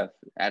one was tough.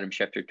 Adam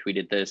Schefter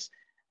tweeted this.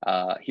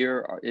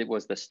 It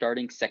was the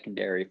starting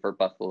secondary for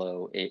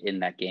Buffalo in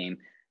that game.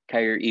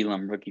 Kyer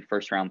Elam, rookie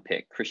 1st-round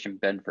pick. Christian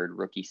Benford,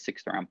 rookie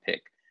 6th-round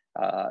pick.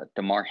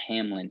 Damar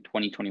Hamlin,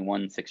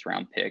 2021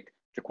 6th-round pick.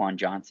 Jaquan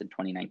Johnson,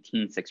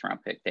 2019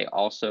 6th-round pick. They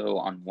also,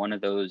 on one of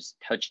those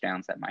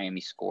touchdowns that Miami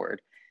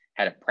scored,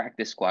 had a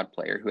practice squad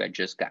player who had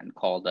just gotten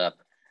called up.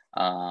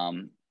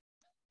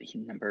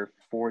 Number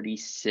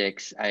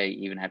 46, I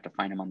even have to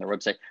find him on their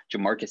website.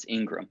 Jamarcus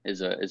Ingram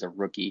is a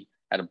rookie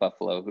out of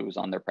Buffalo who was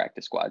on their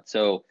practice squad.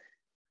 So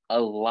a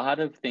lot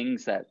of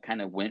things that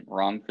kind of went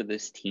wrong for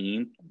this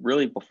team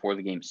really before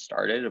the game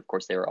started. Of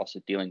course, they were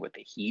also dealing with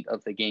the heat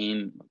of the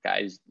game,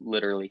 guys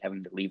literally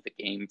having to leave the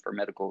game for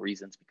medical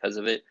reasons because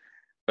of it.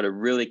 But it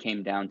really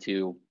came down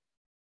to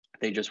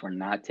they just were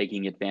not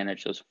taking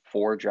advantage. Those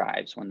 4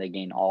 drives when they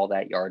gained all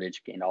that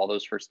yardage, gained all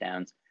those first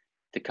downs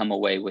to come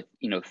away with,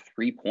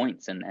 3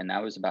 points. And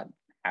that was about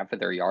half of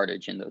their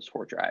yardage in those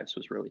 4 drives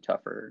was really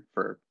tough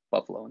for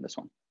Buffalo in this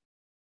one.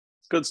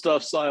 Good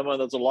stuff, Simon.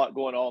 There's a lot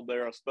going on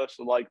there,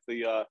 especially like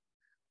the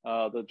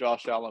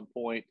Josh Allen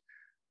point.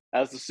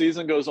 As the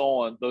season goes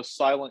on, those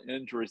silent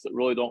injuries that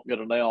really don't get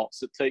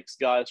announced, it takes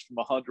guys from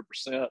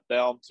 100%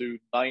 down to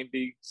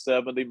 90,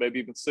 70, maybe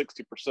even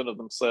 60% of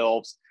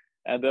themselves.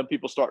 And then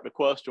people start to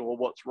question, well,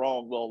 what's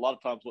wrong? Well, a lot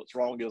of times what's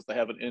wrong is they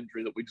have an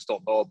injury that we just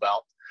don't know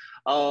about.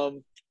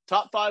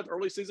 Top 5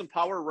 early season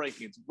power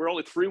rankings. We're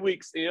only 3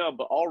 weeks in,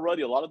 but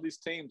already a lot of these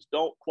teams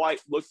don't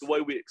quite look the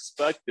way we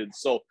expected.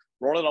 So,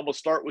 Ronan, I'm going to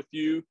start with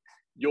you.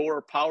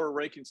 Your power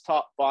rankings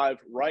top 5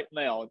 right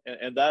now,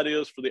 and that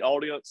is for the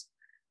audience.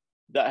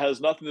 That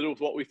has nothing to do with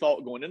what we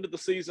thought going into the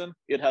season.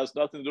 It has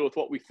nothing to do with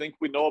what we think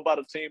we know about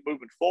a team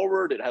moving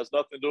forward. It has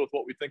nothing to do with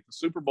what we think the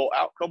Super Bowl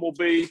outcome will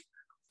be.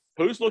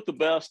 Who's looked the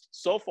best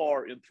so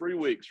far in 3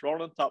 weeks?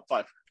 Ronan, top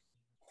 5.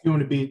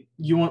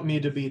 You want me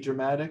to be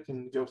dramatic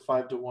and go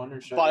 5-1,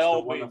 or should By I just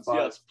all go 1 means, to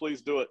 5? yes,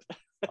 please do it.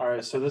 All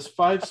right, so this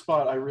 5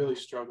 spot I really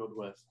struggled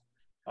with.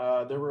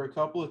 There were a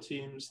couple of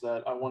teams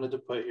that I wanted to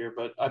put here,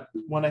 but I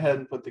went ahead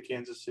and put the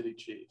Kansas City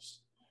Chiefs.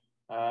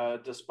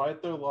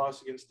 Despite their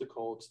loss against the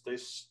Colts,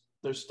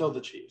 they're still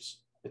the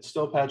Chiefs. It's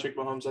still Patrick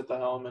Mahomes at the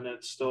helm, and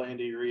it's still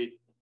Andy Reid,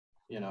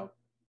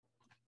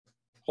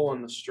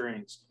 pulling the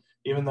strings.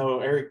 Even though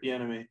Eric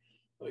Bieniemy,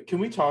 can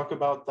we talk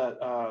about that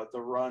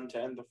the run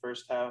to end the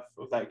first half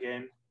of that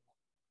game?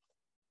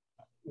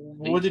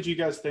 What did you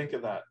guys think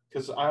of that?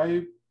 Because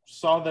I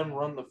saw them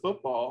run the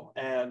football,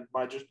 and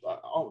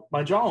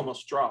my jaw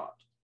almost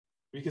dropped,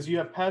 because you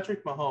have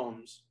Patrick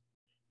Mahomes,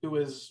 who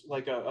is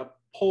like a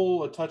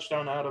pull a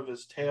touchdown out of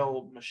his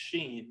tail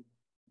machine,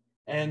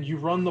 and you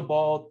run the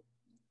ball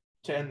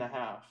to end the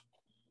half.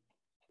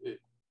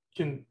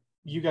 Can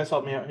you guys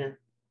help me out here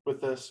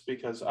with this?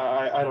 Because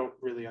I don't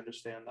really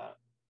understand that.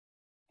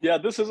 Yeah,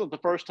 this isn't the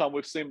first time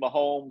we've seen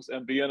Mahomes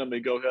and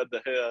Bieniemy go head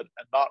to head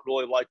and not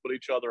really like what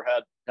each other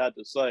had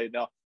to say.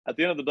 Now, at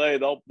the end of the day,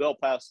 they'll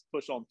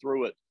push on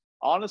through it.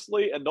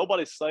 Honestly, and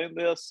nobody's saying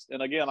this,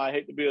 and again, I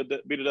hate to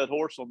beat a dead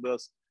horse on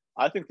this.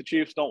 I think the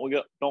Chiefs don't want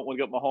to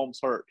get Mahomes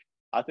hurt.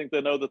 I think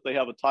they know that they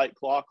have a tight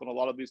clock on a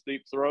lot of these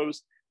deep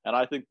throws, and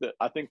I think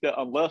that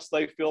unless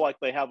they feel like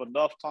they have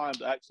enough time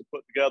to actually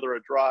put together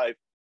a drive,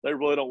 they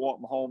really don't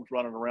want Mahomes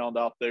running around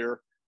out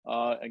there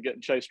and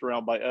getting chased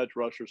around by edge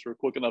rushers who are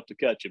quick enough to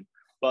catch him.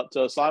 But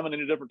Simon,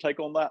 any different take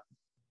on that?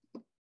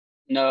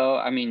 No,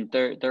 I mean,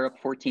 they're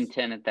up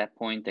 14-10 at that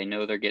point. They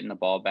know they're getting the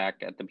ball back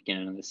at the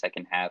beginning of the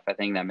second half. I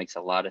think that makes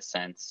a lot of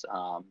sense.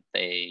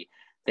 They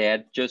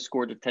had just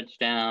scored a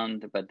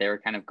touchdown, but they were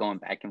kind of going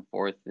back and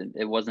forth.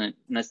 It wasn't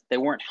they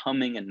weren't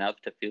humming enough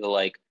to feel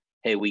like,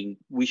 hey, we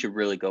should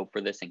really go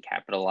for this and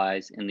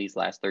capitalize in these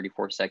last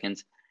 34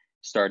 seconds,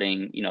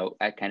 starting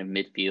at kind of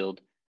midfield.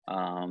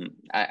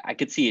 I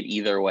could see it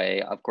either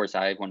way. Of course,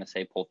 I want to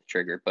say pull the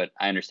trigger, but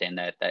I understand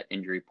that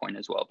injury point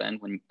as well, Ben,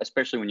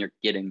 especially when you're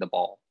getting the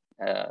ball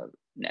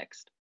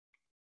next.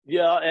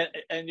 Yeah,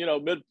 and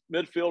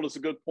midfield is a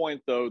good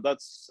point, though.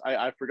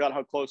 I forgot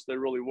how close they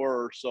really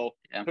were. So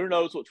yeah. Who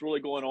knows what's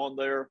really going on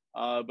there?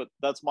 But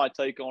that's my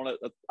take on it.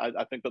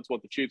 I think that's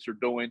what the Chiefs are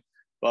doing.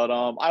 But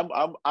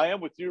I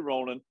am with you,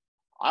 Ronan.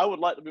 I would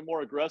like to be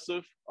more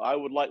aggressive. I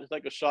would like to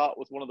take a shot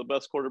with one of the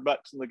best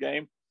quarterbacks in the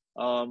game.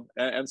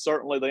 And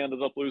certainly they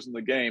ended up losing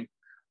the game.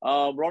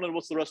 Ronan,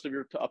 what's the rest of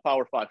your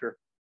Power 5 here?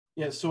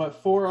 Yeah, so at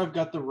 4, I've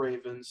got the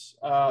Ravens.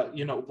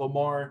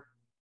 Lamar,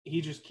 he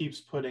just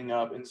keeps putting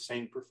up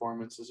insane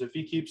performances. If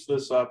he keeps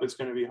this up, it's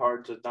going to be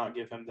hard to not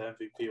give him the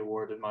MVP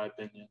award, in my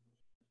opinion.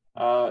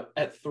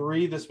 At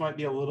 3, this might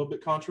be a little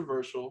bit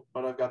controversial,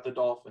 but I've got the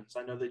Dolphins.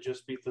 I know they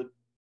just beat the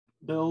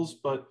Bills,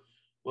 but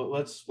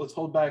let's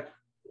hold back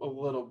a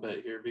little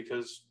bit here,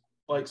 because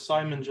like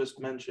Simon just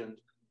mentioned,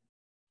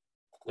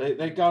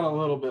 they got a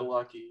little bit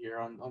lucky here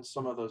on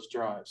some of those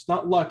drives.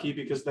 Not lucky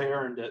because they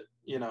earned it,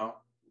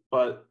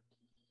 but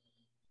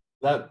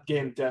that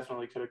game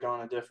definitely could have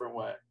gone a different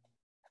way.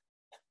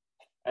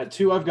 At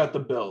 2, I've got the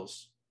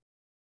Bills.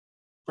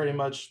 Pretty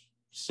much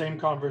same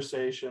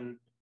conversation.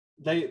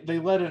 They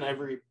led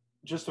in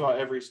just about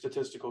every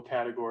statistical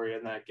category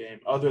in that game,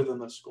 other than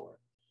the score.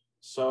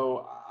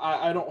 So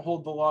I don't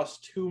hold the loss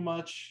too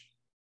much.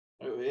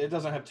 It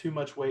doesn't have too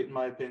much weight, in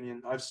my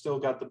opinion. I've still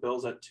got the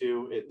Bills at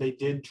 2. They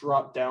did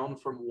drop down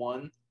from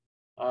 1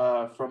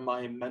 from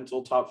my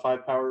mental top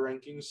 5 power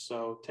rankings,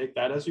 so take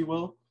that as you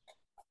will.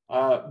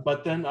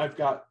 But then I've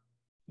got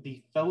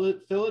the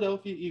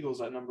Philadelphia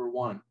Eagles at number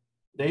 1.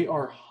 They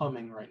are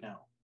humming right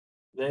now.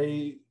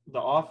 The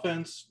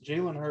offense,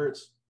 Jalen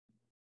Hurts,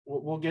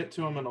 we'll get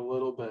to him in a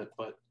little bit,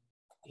 but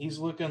he's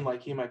looking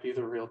like he might be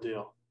the real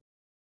deal.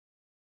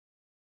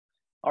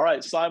 All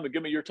right, Simon,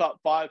 give me your top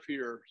 5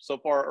 here so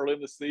far early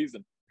in the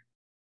season.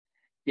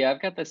 Yeah,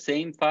 I've got the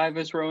same 5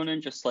 as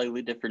Ronan, just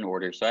slightly different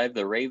order. So I have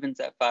the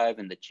Ravens at 5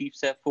 and the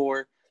Chiefs at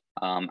 4.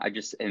 I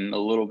just am a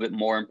little bit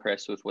more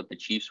impressed with what the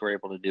Chiefs were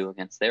able to do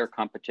against their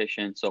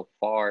competition so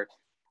far.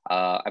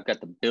 I've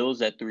got the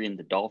Bills at 3 and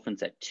the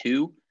Dolphins at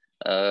 2.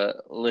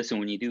 Listen,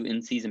 when you do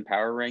in-season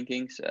power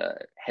rankings,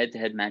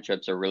 head-to-head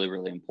matchups are really,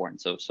 really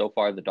important. So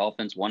far, the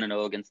Dolphins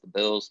 1-0 against the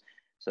Bills.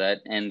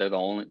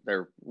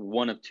 They're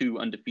one of 2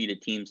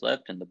 undefeated teams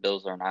left, and the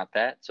Bills are not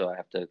that. So I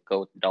have to go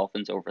with the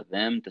Dolphins over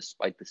them,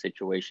 despite the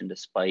situation,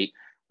 despite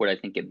what I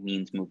think it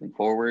means moving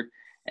forward.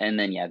 And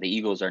then, yeah, the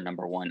Eagles are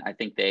number 1. I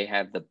think they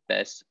have the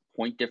best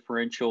point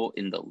differential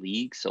in the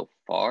league so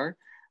far.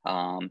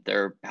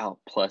 They're about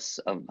plus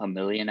a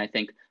million, I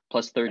think,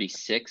 plus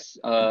 36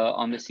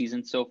 on the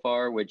season so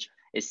far, which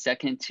is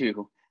second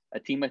to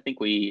a team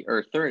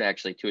third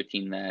actually to a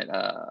team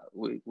that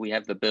we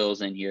have the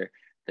Bills in here.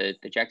 The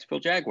Jacksonville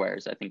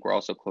Jaguars, I think we're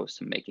also close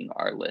to making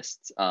our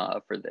lists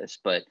for this.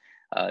 But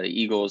the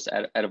Eagles,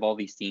 out of all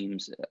these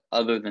teams,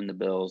 other than the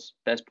Bills,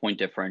 best point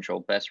differential,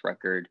 best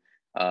record.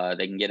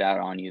 They can get out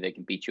on you. They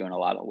can beat you in a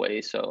lot of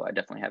ways. So I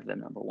definitely have them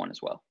number 1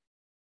 as well.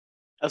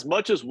 As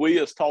much as we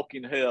as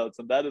talking heads,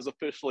 and that is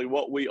officially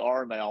what we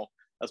are now,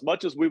 as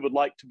much as we would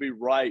like to be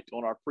right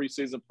on our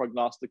preseason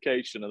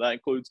prognostication, and that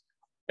includes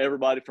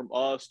everybody from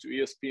us to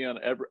ESPN,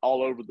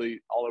 all over the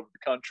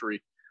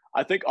country,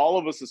 I think all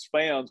of us as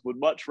fans would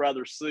much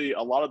rather see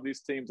a lot of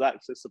these teams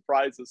actually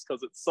surprise us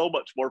because it's so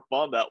much more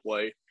fun that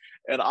way.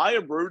 And I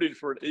am rooting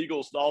for an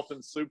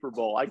Eagles-Dolphins Super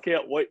Bowl. I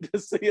can't wait to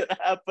see it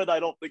happen. I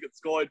don't think it's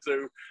going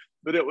to,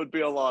 but it would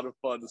be a lot of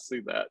fun to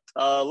see that.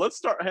 Let's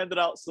start handing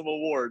out some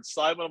awards.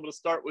 Simon, I'm going to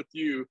start with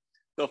you.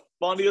 The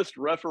funniest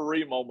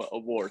referee moment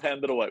award.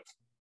 Hand it away.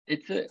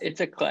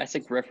 It's a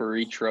classic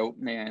referee trope,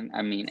 man.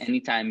 I mean,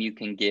 anytime you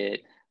can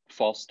get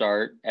false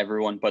start,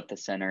 everyone but the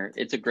center,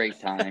 it's a great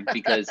time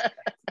because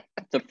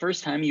the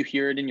first time you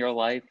hear it in your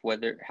life,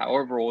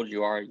 however old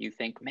you are, you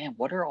think, man,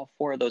 what are all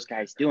four of those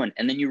guys doing?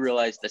 And then you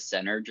realize the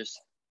center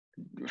just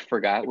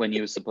forgot when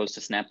he was supposed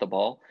to snap the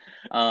ball.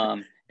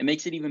 It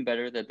makes it even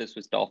better that this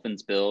was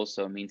Dolphins Bills,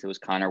 so it means it was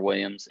Connor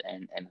Williams,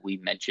 and we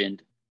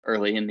mentioned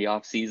early in the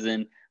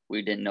offseason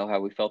we didn't know how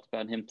we felt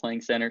about him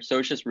playing center. So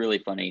it's just really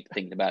funny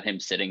thinking about him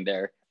sitting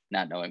there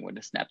not knowing when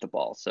to snap the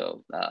ball.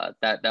 So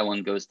that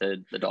one goes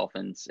to the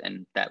Dolphins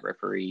and that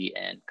referee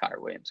and Connor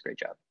Williams. Great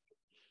job.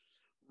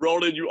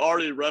 Ronan, you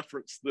already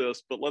referenced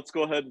this, but let's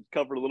go ahead and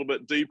cover it a little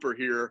bit deeper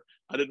here.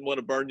 I didn't want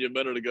to burn you a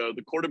minute ago.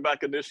 The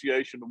quarterback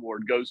initiation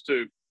award goes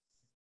to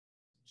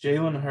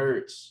Jalen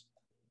Hurts.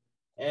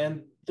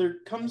 And there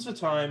comes a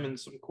time in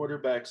some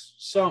quarterbacks,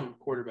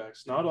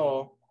 not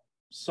all,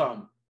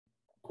 some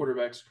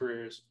quarterbacks'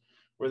 careers,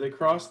 where they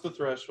cross the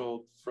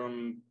threshold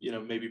from,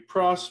 maybe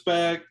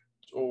prospect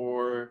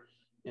or,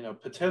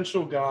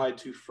 potential guy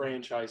to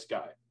franchise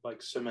guy,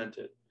 like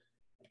cemented.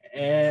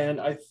 And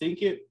I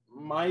think it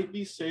might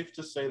be safe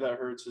to say that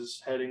Hurts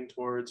is heading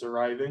towards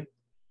arriving,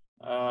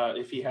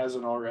 if he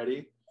hasn't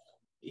already.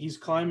 He's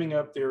climbing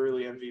up the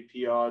early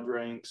MVP odd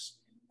ranks.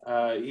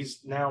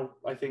 He's now,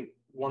 I think,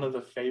 one of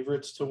the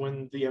favorites to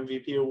win the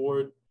MVP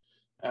award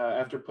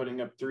after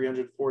putting up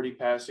 340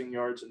 passing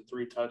yards and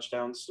 3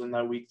 touchdowns in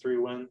that Week 3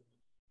 win.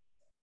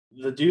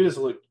 The dude has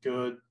looked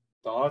good.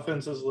 The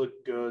offense has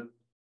looked good.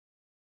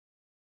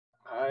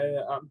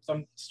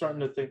 I'm starting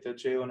to think that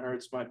Jalen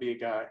Hurts might be a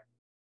guy.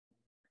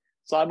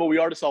 Simon, we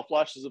already saw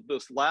flashes of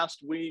this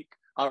last year.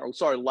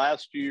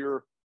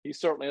 He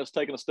certainly has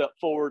taken a step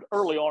forward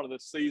early on in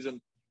this season.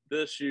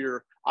 This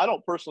year, I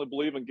don't personally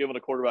believe in giving a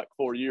quarterback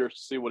 4 years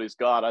to see what he's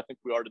got. I think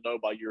we already know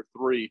by year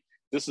 3.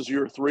 This is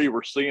year 3.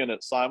 We're seeing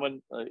it,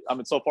 Simon.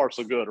 So far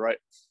so good, right?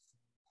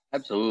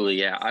 Absolutely,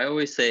 yeah. I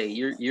always say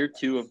year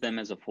 2 of them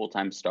as a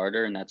full-time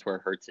starter, and that's where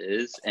Hurts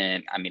is.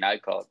 And I mean, I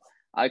called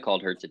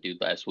Hurts a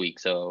dude last week,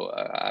 so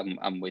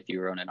I'm with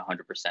you, Ronan,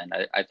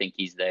 100%. I think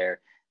he's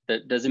there.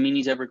 That doesn't mean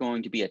he's ever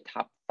going to be a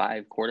top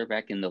 5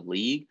 quarterback in the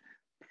league.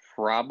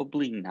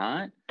 Probably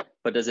not.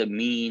 But does it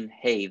mean,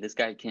 hey, this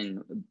guy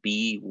can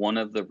be one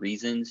of the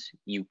reasons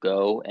you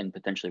go and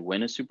potentially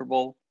win a Super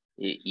Bowl?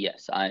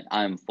 Yes,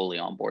 I'm fully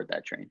on board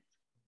that train.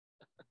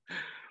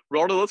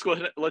 Rona, let's go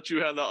ahead and let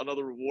you hand out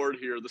another award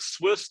here. The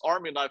Swiss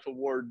Army Knife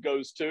Award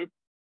goes to?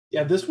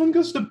 Yeah, this one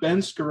goes to Ben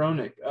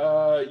Skowronek.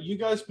 You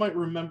guys might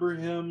remember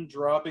him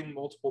dropping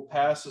multiple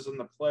passes in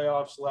the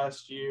playoffs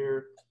last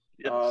year.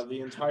 Yes.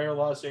 The entire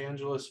Los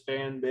Angeles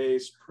fan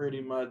base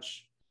pretty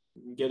much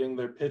getting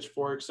their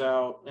pitchforks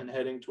out and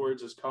heading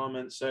towards his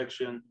comment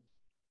section.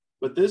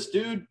 But this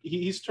dude,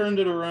 he's turned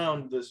it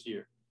around this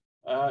year.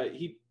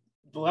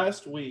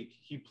 Last week,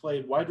 he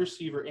played wide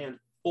receiver and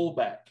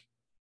fullback,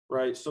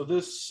 right? So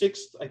this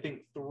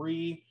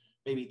 3,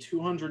 maybe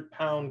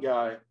 200-pound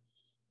guy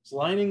is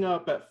lining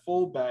up at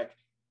fullback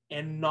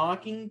and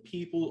knocking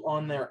people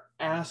on their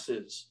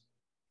asses.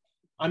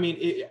 I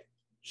mean,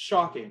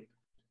 shocking.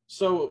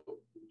 So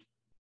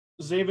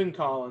Zaven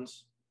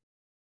Collins,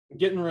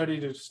 getting ready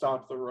to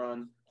stop the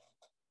run.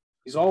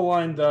 He's all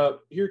lined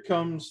up. Here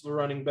comes the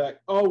running back.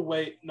 Oh,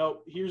 wait, no,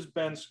 here's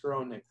Ben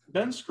Skowronek.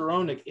 Ben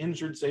Skowronek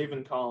injured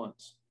Zaven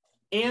Collins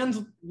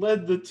and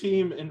led the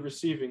team in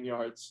receiving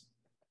yards,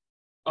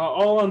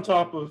 all on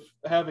top of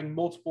having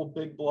multiple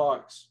big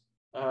blocks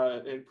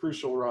and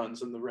crucial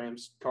runs in the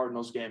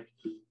Rams-Cardinals game.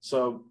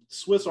 So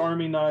Swiss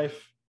Army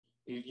knife,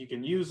 you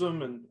can use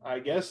them, and I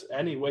guess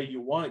any way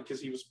you want,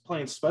 because he was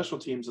playing special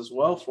teams as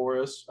well for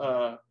us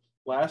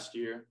last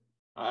year.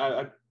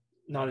 I'm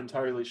not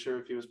entirely sure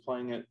if he was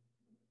playing it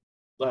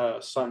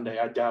Sunday.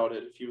 I doubt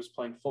it. If he was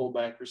playing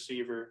fullback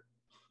receiver.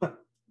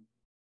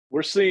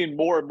 We're seeing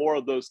more and more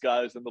of those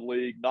guys in the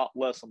league, not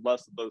less and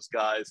less of those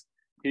guys.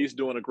 He's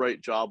doing a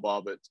great job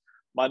of it.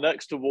 My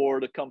next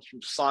award, it comes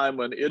from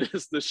Simon. It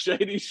is the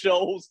Shady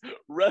Shoals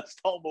Rest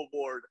Home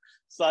Award.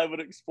 Simon,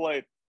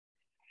 explain.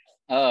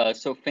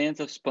 So fans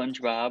of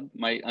SpongeBob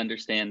might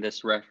understand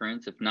this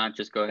reference. If not,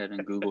 just go ahead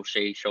and Google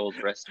Shady Shoals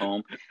Rest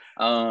Home.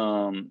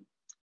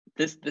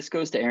 This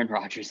goes to Aaron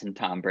Rodgers and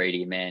Tom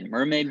Brady, man.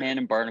 Mermaid Man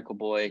and Barnacle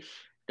Boy,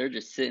 they're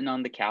just sitting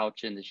on the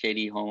couch in the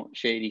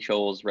Shady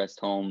Shoals Rest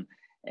Home,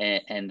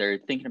 and they're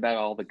thinking about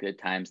all the good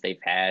times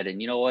they've had.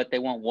 And you know what? They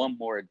want one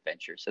more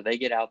adventure. So they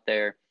get out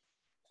there.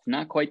 It's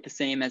not quite the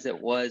same as it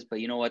was, but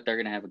you know what? They're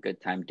going to have a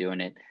good time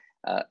doing it.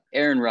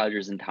 Aaron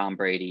Rodgers and Tom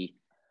Brady,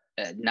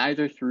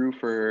 neither threw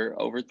for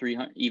over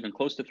 300, even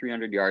close to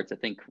 300 yards. I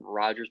think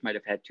Rodgers might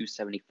have had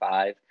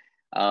 275.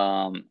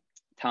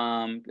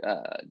 Tom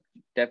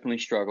definitely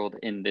struggled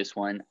in this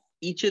one.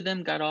 each of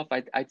them got off,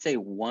 I'd say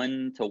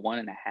 1 to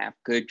 1.5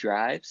 good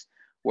drives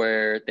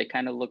where they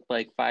kind of looked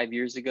like 5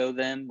 years ago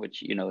then,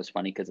 which, is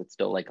funny because it's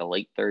still like a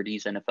late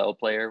 30s NFL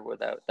player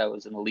that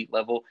was an elite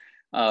level.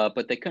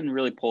 But they couldn't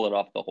really pull it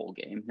off the whole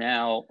game.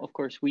 Now, of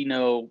course, we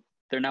know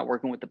they're not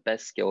working with the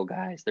best skill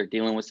guys. They're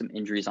dealing with some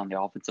injuries on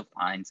the offensive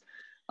lines.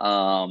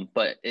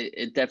 But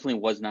it definitely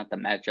was not the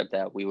matchup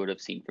that we would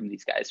have seen from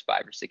these guys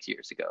 5 or 6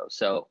 years ago.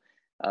 So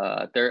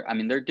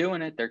they're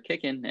doing it. They're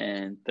kicking,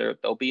 and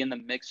they'll be in the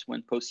mix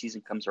when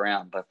postseason comes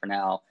around. But for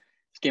now,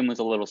 this game was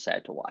a little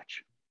sad to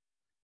watch.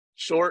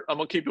 Short, I'm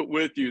going to keep it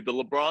with you. The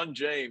LeBron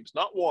James,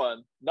 not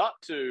 1, not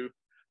 2,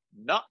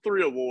 not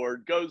 3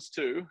 award goes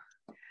to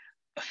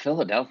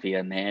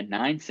Philadelphia, man.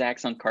 9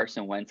 sacks on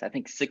Carson Wentz. I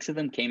think 6 of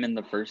them came in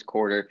the first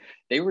quarter.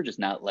 They were just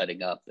not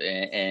letting up.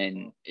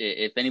 And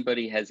if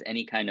anybody has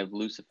any kind of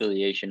loose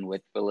affiliation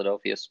with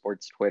Philadelphia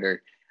sports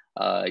Twitter,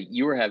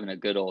 you were having a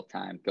good old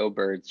time. Go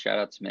Birds. Shout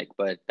out to Mick.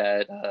 But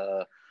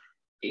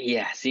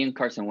seeing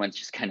Carson Wentz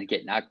just kind of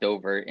get knocked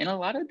over in a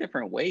lot of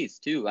different ways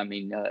too. I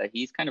mean,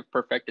 he's kind of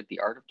perfected the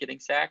art of getting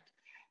sacked.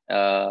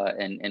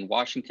 And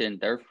Washington,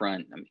 their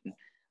front, I mean,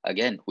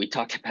 again, we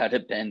talked about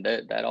it, Ben,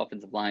 that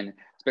offensive line,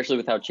 especially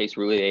without Chase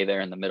Roullier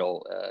there in the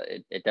middle,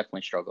 it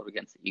definitely struggled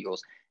against the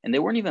Eagles. And they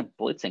weren't even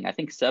blitzing. I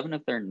think 7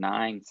 of their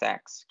 9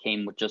 sacks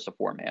came with just a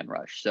 4-man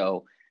rush.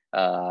 So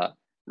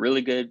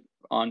really good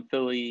on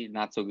Philly,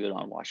 not so good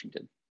on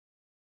Washington.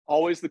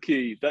 Always the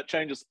key. That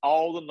changes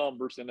all the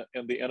numbers in the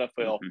NFL.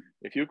 Mm-hmm.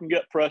 If you can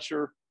get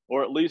pressure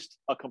or at least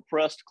a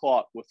compressed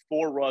clock with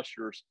 4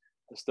 rushers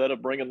instead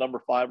of bringing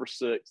number 5 or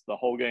 6, the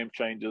whole game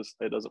changes.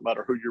 It doesn't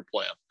matter who you're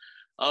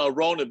playing.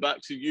 Ronan, back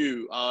to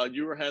you.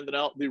 You were handing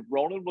out the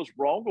Ronan was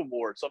wrong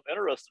award. So I'm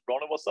interested.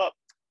 Ronan, what's up?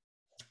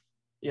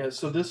 Yeah,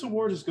 so this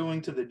award is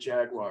going to the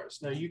Jaguars.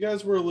 Now, you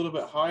guys were a little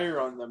bit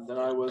higher on them than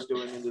I was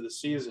going into the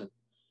season.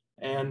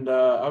 And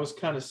I was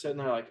kind of sitting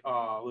there like,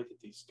 oh, look at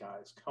these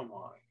guys. Come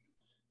on.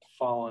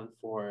 Falling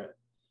for it.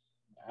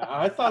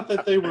 I thought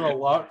that they were a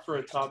lot for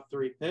a top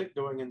 3 pick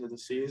going into the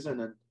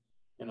season. And,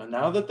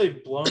 now that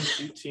they've blown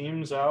 2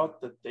 teams out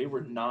that they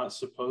were not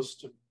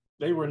supposed to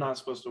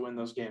win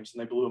those games,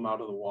 and they blew them out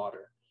of the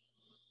water.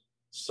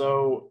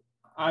 So,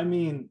 I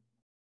mean,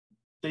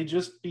 they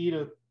just beat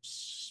a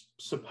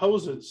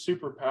supposed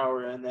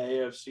superpower in the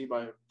AFC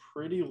by a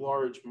pretty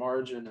large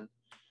margin. And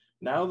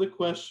now the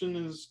question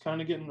is kind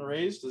of getting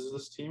raised, is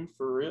this team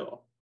for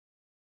real?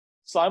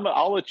 Simon,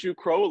 I'll let you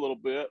crow a little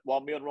bit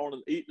while me and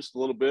Ronan eat just a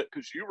little bit,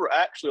 because you were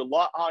actually a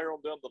lot higher on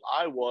them than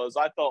I was.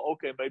 I thought,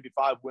 okay, maybe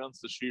 5 wins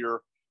this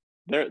year.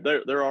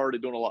 They're already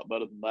doing a lot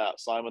better than that.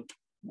 Simon,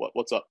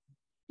 what's up?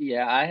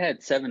 Yeah, I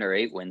had 7 or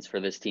 8 wins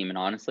for this team, and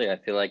honestly, I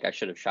feel like I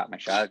should have shot my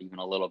shot even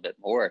a little bit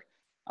more.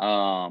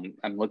 I'm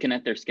looking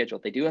at their schedule.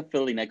 They do have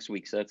Philly next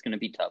week, so that's going to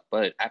be tough.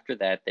 But after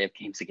that, they have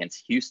games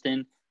against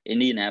Houston,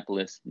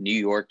 Indianapolis, New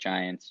York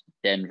Giants,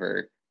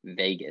 Denver,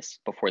 Vegas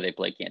before they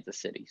play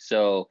Kansas City.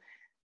 So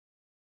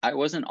I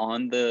wasn't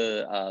on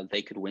the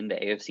they could win the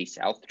AFC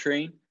South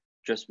train.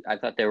 I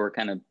thought they were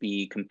kind of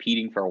be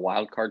competing for a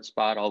wild card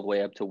spot all the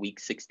way up to week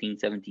 16,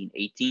 17,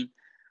 18.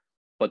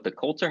 But the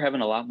Colts are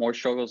having a lot more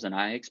struggles than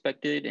I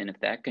expected. And if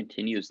that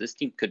continues, this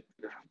team could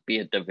be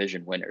a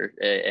division winner.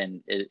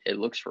 And it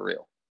looks for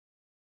real.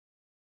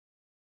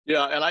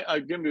 Yeah, and I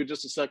give you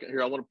just a second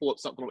here. I want to pull up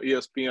something on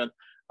ESPN.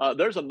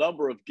 There's a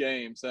number of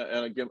games,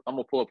 and again, I'm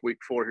going to pull up week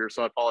 4 here,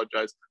 so I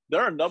apologize.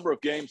 There are a number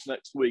of games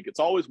next week. It's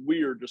always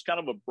weird, just kind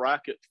of a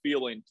bracket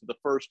feeling to the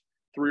first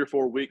 3 or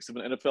 4 weeks of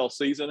an NFL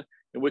season,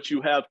 in which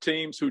you have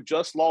teams who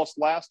just lost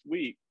last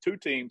week, 2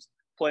 teams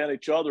playing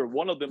each other.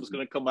 One of them is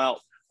going to come out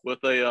with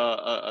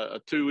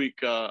a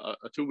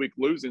 2-week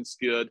losing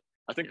skid.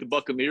 I think the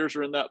Buccaneers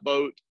are in that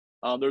boat.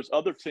 There's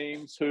other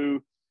teams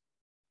who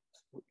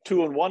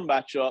 2-1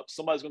 matchup.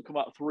 Somebody's going to come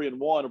out 3-1,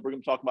 and we're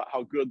going to talk about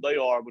how good they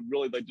are. But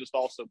really, they just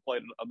also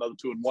played another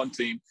 2-1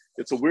 team.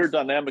 It's a weird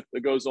dynamic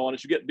that goes on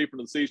as you get deeper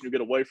into the season. You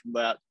get away from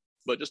that.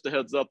 But just a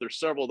heads up, there's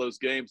several of those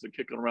games that are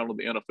kicking around in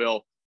the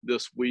NFL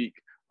this week,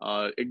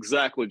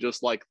 exactly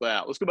just like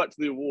that. Let's go back to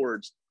the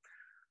awards.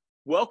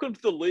 Welcome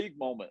to the league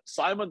moment,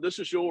 Simon. This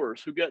is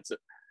yours. Who gets it?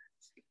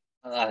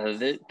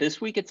 This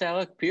week it's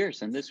Alec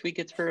Pierce, and this week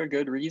it's for a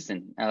good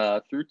reason.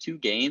 Through 2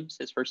 games,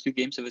 his first 2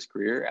 games of his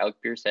career, Alec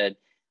Pierce had,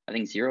 I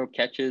think, 0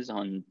 catches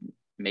on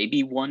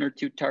maybe 1 or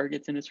 2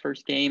 targets in his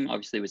first game.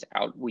 Obviously, he was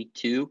out week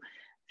 2.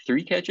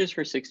 3 catches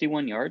for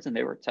 61 yards, and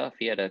they were tough.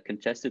 He had a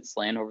contested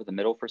slant over the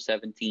middle for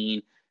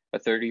 17, a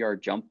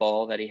 30-yard jump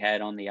ball that he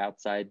had on the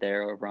outside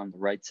there over on the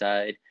right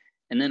side,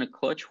 and then a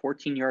clutch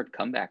 14-yard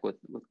comeback with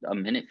a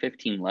minute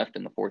 15 left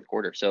in the fourth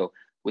quarter. So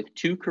with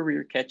 2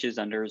 career catches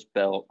under his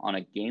belt on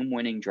a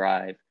game-winning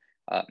drive,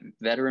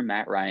 veteran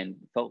Matt Ryan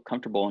felt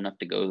comfortable enough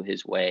to go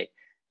his way.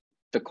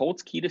 The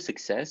Colts' key to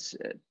success,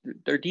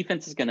 their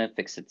defense is going to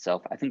fix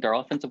itself. I think their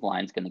offensive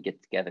line is going to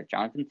get together.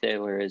 Jonathan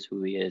Taylor is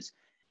who he is.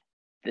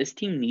 This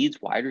team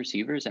needs wide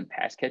receivers and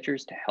pass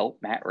catchers to help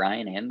Matt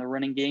Ryan and the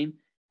running game.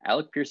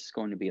 Alec Pierce is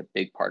going to be a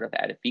big part of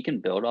that. If he can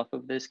build off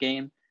of this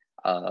game,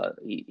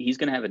 he's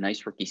going to have a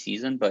nice rookie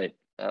season, but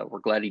we're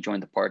glad he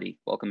joined the party.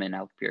 Welcome in,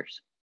 Alec Pierce.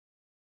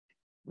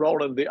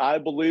 Roland, the I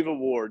Believe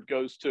award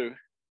goes to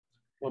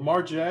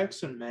Lamar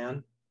Jackson,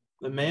 man.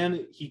 The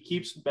man, he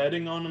keeps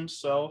betting on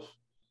himself,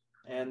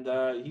 and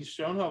he's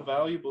shown how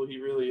valuable he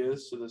really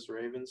is to this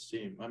Ravens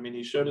team. I mean,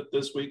 he showed it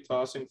this week,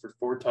 tossing for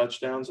 4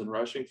 touchdowns and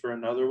rushing for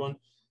another one.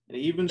 And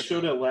he even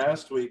showed it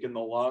last week in the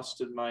loss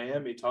to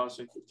Miami,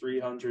 tossing for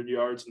 300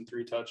 yards and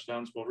 3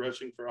 touchdowns while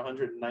rushing for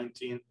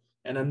 119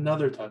 and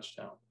another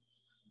touchdown.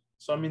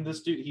 So, I mean,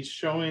 this dude, he's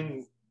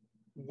showing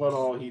what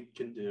all he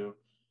can do.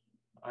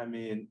 I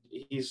mean,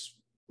 he's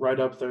right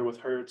up there with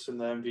Hurts in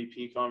the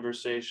MVP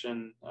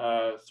conversation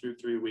through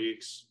 3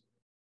 weeks.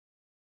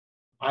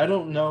 I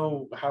don't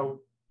know how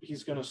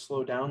he's going to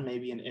slow down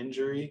maybe an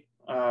injury.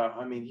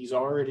 I mean, he's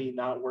already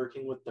not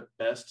working with the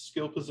best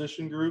skill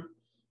position group.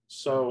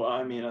 So,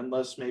 I mean,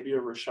 unless maybe a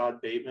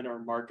Rashad Bateman or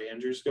Mark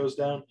Andrews goes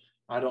down,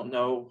 I don't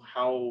know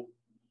how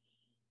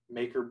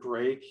make or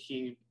break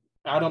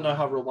I don't know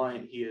how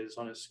reliant he is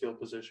on his skill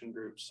position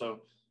group.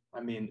 So,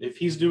 I mean, if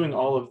he's doing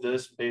all of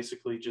this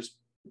basically just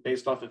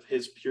based off of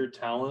his pure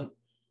talent,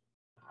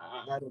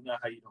 I don't know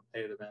how you don't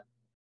pay the man.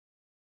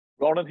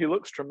 Ronan. He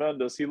looks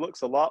tremendous. He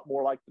looks a lot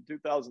more like the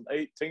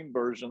 2018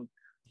 version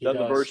than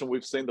the version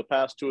we've seen the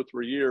past 2 or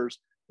 3 years.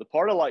 The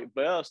part I like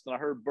best, and I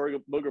heard Booger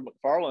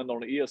McFarland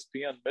on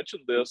ESPN mention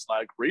this, and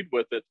I agreed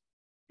with it,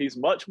 he's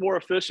much more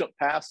efficient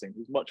passing.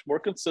 He's much more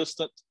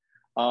consistent.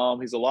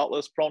 He's a lot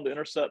less prone to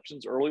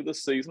interceptions early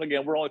this season.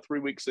 Again, we're only 3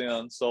 weeks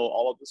in, so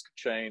all of this could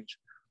change.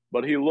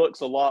 But he looks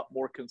a lot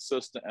more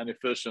consistent and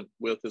efficient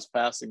with his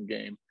passing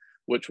game,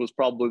 which was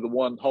probably the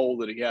one hole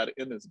that he had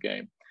in his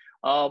game.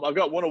 I've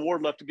got one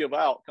award left to give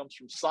out. It comes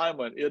from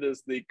Simon. It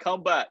is the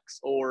Comebacks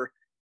or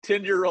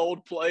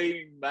 10-year-old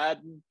playing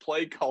Madden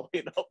play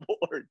calling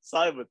award.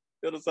 Simon,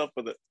 hit us up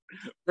with it.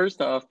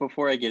 First off,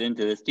 before I get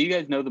into this, do you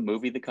guys know the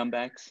movie The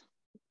Comebacks?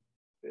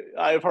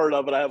 I've heard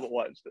of it. I haven't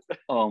watched it.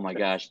 Oh my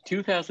gosh,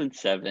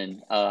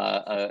 2007,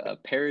 a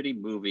parody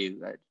movie,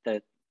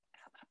 that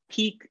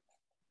peak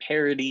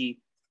parody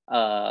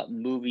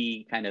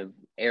movie kind of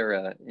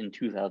era in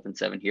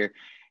 2007 here.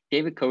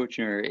 David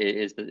Koechner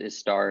is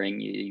starring.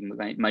 You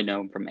might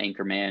know him from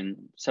Anchorman,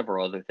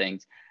 several other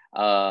things.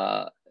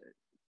 I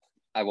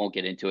won't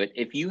get into it.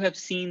 If you have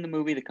seen the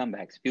movie The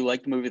Comebacks, if you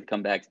like the movie The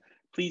Comebacks,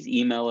 please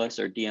email us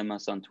or DM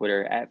us on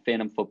Twitter at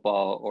Phantom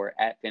Football or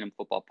at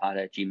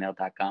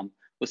phantomfootballpod@gmail.com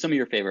with some of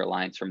your favorite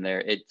lines from there.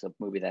 It's a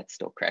movie that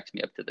still cracks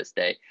me up to this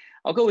day.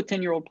 I'll go with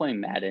 10-year-old playing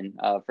Madden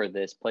for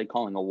this play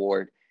calling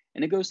award,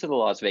 and it goes to the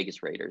Las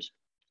Vegas Raiders.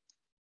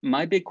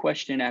 My big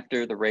question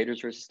after the Raiders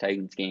versus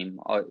Titans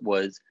game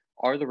was,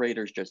 are the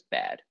Raiders just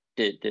bad?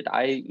 Did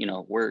I,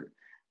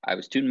 I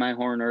was tooting my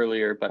horn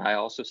earlier, but I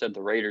also said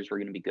the Raiders were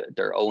going to be good.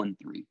 They're 0-3.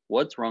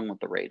 What's wrong with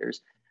the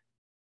Raiders?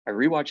 I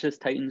rewatched this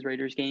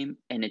Titans-Raiders game,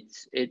 and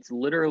it's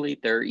literally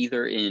they're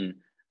either in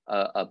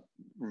a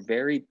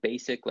very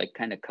basic, like,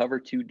 kind of cover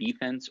 2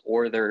 defense,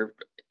 or they're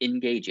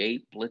engage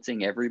 8,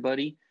 blitzing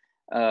everybody.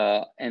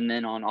 And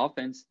then on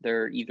offense,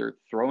 they're either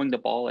throwing the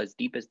ball as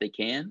deep as they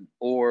can,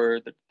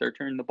 or they're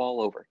turning the ball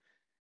over.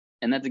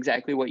 And that's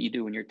exactly what you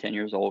do when you're 10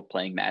 years old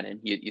playing Madden.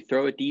 You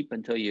throw it deep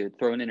until you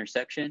throw an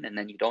interception, and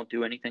then you don't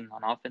do anything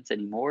on offense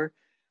anymore.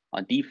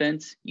 On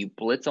defense, you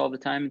blitz all the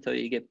time until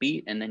you get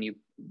beat, and then you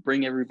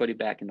bring everybody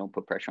back and don't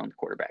put pressure on the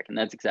quarterback. And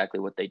that's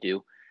exactly what they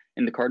do.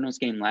 In the Cardinals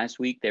game last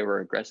week, they were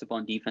aggressive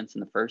on defense in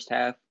the first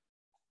half,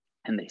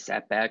 and they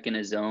sat back in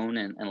a zone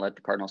and let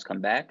the Cardinals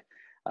come back.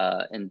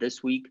 And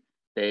this week,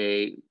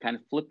 they kind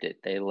of flipped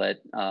it. They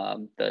let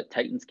the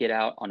Titans get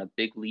out on a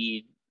big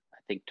lead, I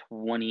think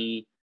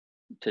 24-10,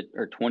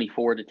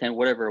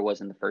 whatever it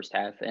was in the first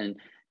half, and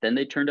then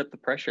they turned up the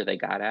pressure. They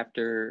got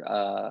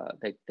after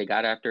they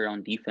got after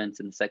on defense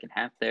in the second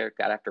half. There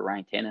got after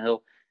Ryan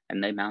Tannehill,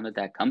 and they mounted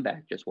that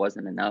comeback. Just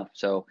wasn't enough.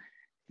 So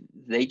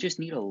they just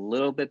need a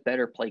little bit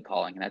better play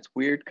calling, and that's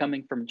weird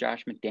coming from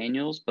Josh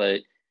McDaniels.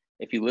 But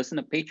if you listen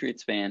to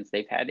Patriots fans,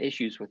 they've had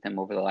issues with him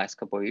over the last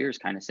couple of years,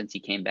 kind of since he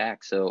came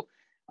back. So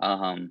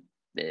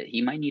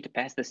he might need to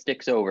pass the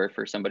sticks over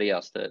for somebody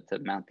else to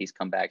mount these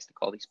comebacks, to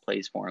call these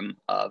plays for him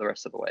the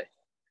rest of the way.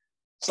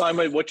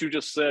 Simon, what you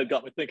just said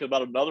got me thinking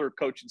about another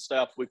coaching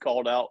staff we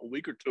called out a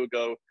week or 2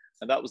 ago,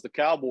 and that was the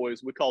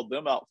Cowboys. We called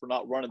them out for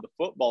not running the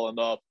football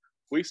enough.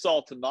 We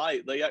saw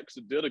tonight they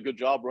actually did a good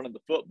job running the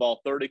football,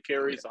 30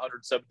 carries,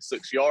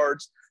 176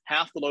 yards.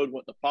 Half the load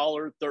went to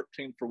Pollard,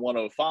 13 for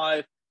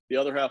 105. The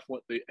other half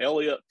went to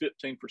Elliott,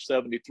 15 for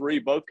 73.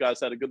 Both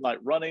guys had a good night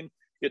running.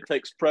 It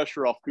takes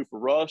pressure off Cooper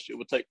Rush. It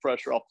would take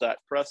pressure off Dak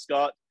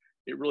Prescott.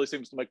 It really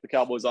seems to make the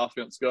Cowboys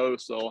offense go.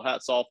 So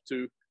hats off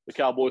to the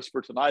Cowboys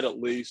for tonight, at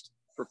least,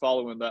 for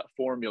following that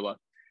formula.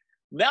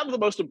 Now to the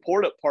most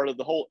important part of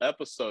the whole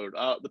episode,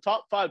 the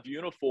top 5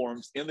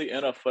 uniforms in the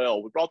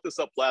NFL. We brought this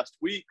up last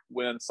week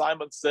when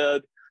Simon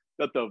said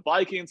that the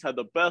Vikings had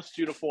the best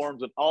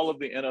uniforms in all of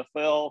the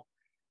NFL.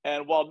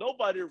 And while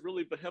nobody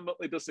really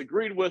vehemently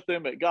disagreed with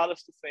him, it got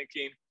us to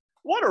thinking,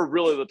 what are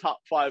really the top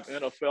 5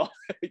 NFL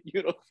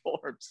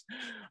uniforms?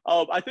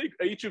 I think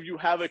each of you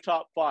have a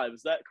top 5.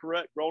 Is that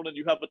correct, Roland?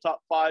 You have a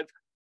top 5?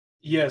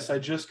 Yes, I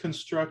just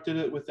constructed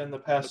it within the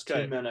past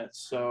 2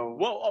 minutes. So,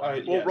 well,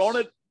 yes.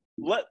 Ronan,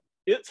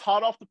 it's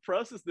hot off the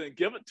presses. Then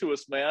give it to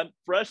us, man.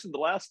 Fresh in the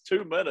last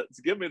 2 minutes.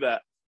 Give me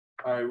that.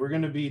 All right, we're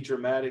going to be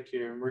dramatic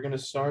here, and we're going to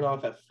start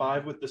off at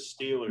 5 with the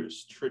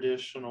Steelers.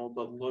 Traditional,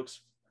 but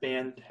looks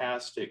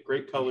fantastic.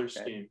 Great color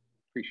scheme.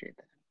 Appreciate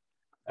that.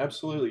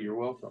 Absolutely, you're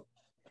welcome.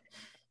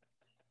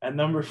 At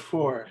number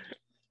 4,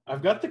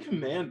 I've got the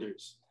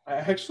Commanders. I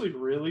actually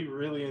really,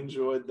 really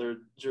enjoyed their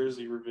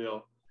jersey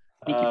reveal.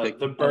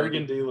 The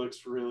burgundy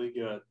looks really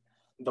good.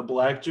 The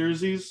black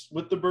jerseys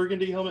with the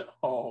burgundy helmet.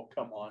 Oh,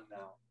 come on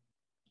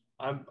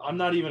now. I'm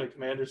not even a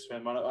Commanders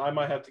fan. I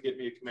might have to get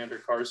me a Commander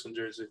Carson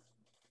jersey.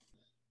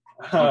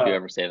 Don't you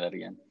ever say that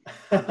again.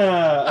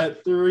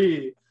 At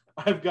 3,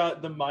 I've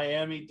got the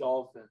Miami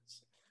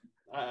Dolphins.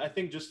 I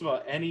think just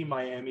about any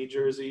Miami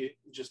jersey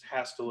just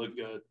has to look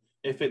good.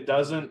 If it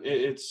doesn't,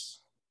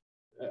 it's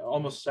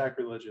almost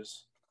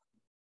sacrilegious.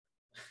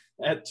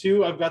 At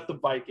 2, I've got the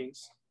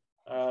Vikings.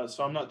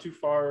 So I'm not too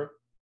far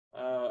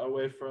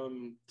away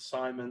from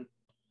Simon.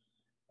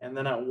 And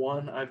then at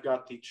 1, I've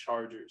got the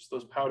Chargers,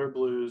 those powder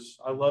blues.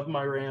 I love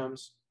my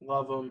Rams,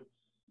 love them.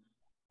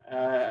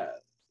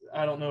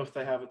 I don't know if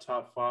they have a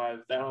top 5.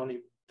 I don't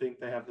even think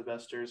they have the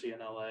best jersey in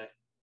LA.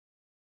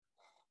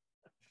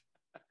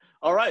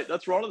 All right,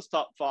 that's Ronan's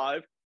top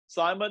 5.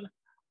 Simon,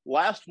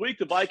 last week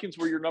the Vikings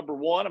were your number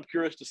 1. I'm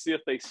curious to see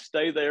if they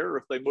stay there or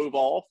if they move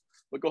off.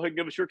 But go ahead and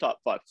give us your top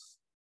 5.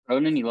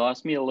 Ronan, you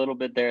lost me a little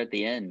bit there at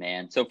the end,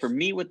 man. So for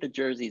me with the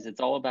jerseys,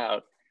 it's all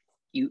about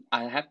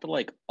I have to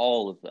like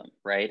all of them,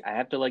 right? I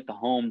have to like the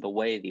home, the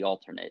away, the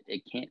alternate.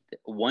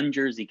 One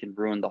jersey can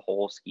ruin the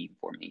whole scheme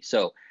for me.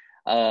 So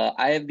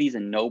I have these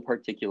in no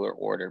particular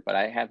order, but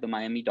I have the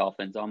Miami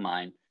Dolphins on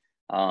mine.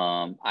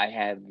 I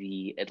have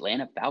the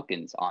Atlanta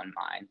Falcons on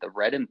mine. The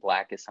red and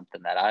black is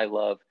something that I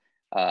love.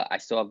 I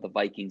still have the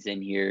Vikings in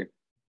here.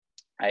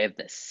 I have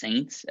the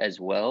Saints as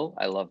well.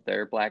 I love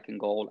their black and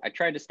gold. I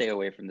try to stay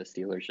away from the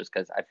Steelers just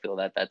because I feel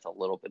that that's a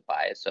little bit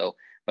biased. So,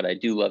 but I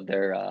do love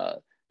their,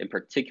 in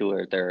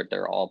particular,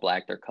 they're all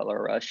black, their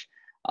color rush.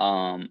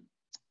 And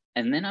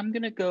then I'm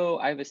going to go,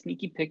 I have a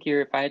sneaky pick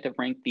here. If I had to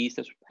rank these,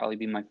 this would probably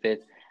be my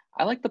 5th.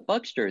 I like the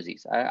Bucs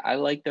jerseys. I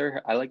like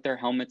their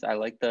helmets. I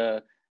like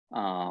the,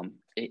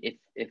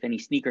 if any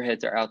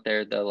sneakerheads are out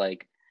there, the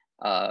like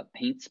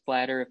paint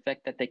splatter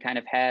effect that they kind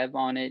of have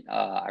on it.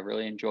 I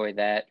really enjoy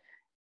that.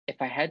 If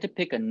I had to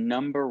pick a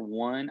number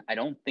 1, I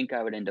don't think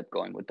I would end up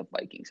going with the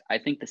Vikings. I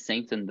think the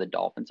Saints and the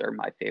Dolphins are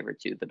my favorite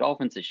too. The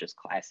Dolphins is just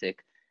classic.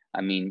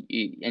 I mean,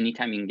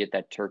 anytime you can get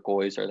that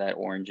turquoise or that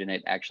orange in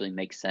it actually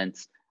makes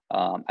sense.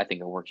 I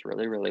think it works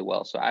really, really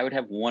well. So I would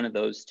have one of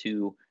those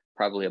 2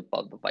 probably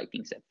above the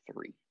Vikings at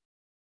 3.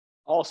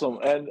 Awesome.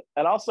 And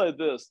I'll say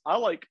this.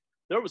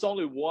 There was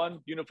only one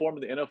uniform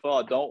in the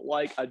NFL I don't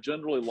like. I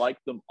generally like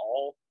them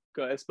all,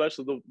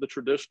 especially the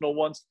traditional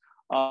ones.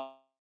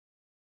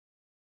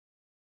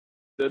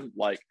 Didn't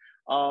like.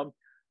 I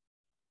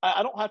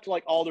don't have to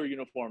like all their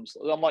uniforms.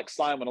 I'm like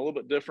Simon, a little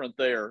bit different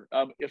there.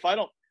 If I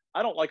don't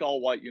like all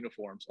white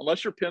uniforms.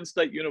 Unless you're Penn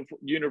State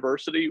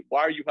University,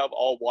 why are you have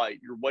all white?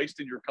 You're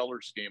wasting your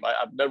color scheme.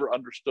 I've never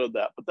understood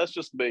that, but that's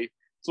just me.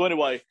 So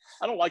anyway,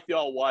 I don't like the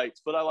all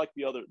whites, but I like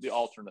the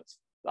alternates.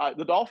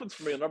 The Dolphins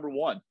for me are number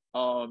 1.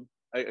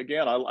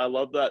 I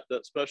love that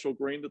special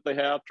green that they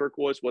have,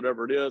 turquoise,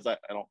 whatever it is. I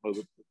don't know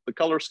the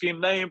color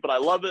scheme name, but I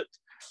love it.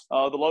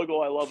 The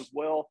logo I love as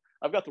well.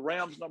 I've got the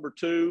Rams number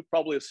 2,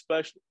 probably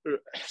especially,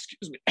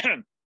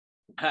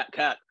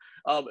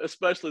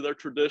 especially their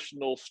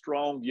traditional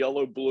strong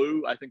yellow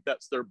blue. I think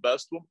that's their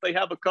best one. They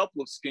have a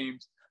couple of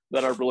schemes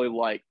that I really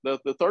like.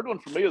 The third one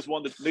for me is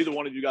one that neither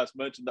one of you guys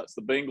mentioned. That's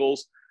the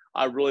Bengals.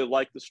 I really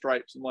like the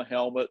stripes in the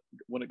helmet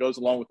when it goes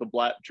along with the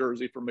black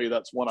jersey. For me,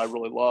 that's one I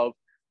really love.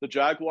 The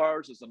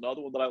Jaguars is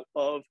another one that I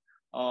love.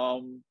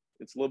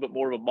 It's a little bit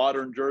more of a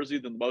modern jersey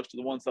than most of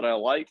the ones that I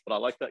like, but I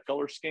like that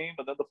color scheme.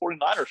 And then the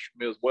 49ers for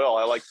me as well.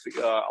 I like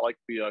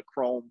the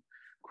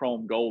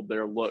chrome gold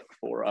there look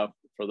for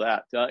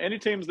that. Any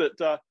teams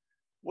that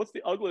what's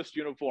the ugliest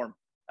uniform?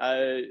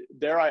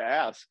 Dare I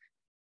ask?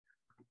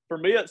 For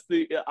me, it's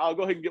I'll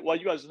go ahead and while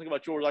you guys think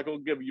about yours, I'll go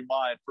give you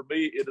mine. For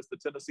me, it is the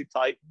Tennessee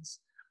Titans.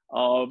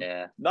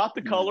 Not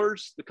the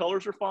colors. The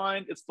colors are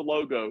fine. It's the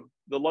logo.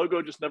 The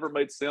logo just never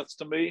made sense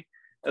to me,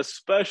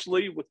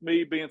 especially with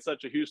me being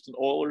such a Houston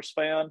Oilers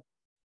fan.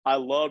 I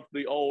loved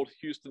the old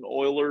Houston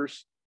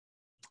Oilers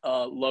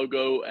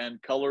logo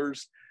and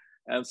colors.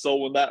 And so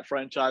when that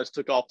franchise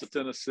took off to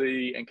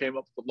Tennessee and came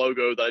up with the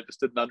logo that I just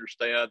didn't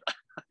understand,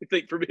 I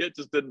think for me it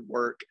just didn't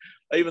work,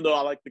 even though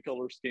I like the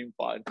color scheme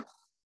fine.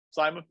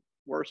 Simon,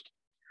 worst?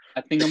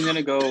 I think I'm going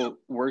to go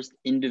worst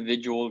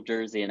individual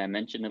jersey, and I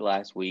mentioned it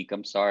last week.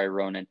 I'm sorry,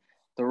 Ronan.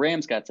 The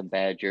Rams got some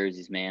bad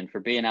jerseys, man.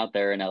 For being out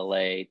there in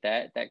LA,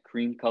 that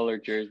cream color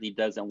jersey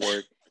doesn't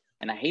work.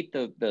 And I hate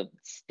the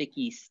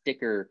sticky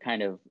sticker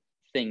kind of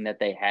thing that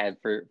they had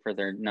for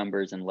their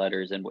numbers and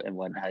letters and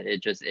whatnot.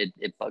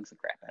 It bugs the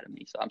crap out of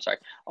me. So I'm sorry.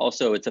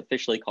 Also, it's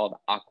officially called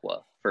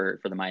Aqua for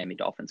the Miami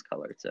Dolphins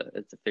color.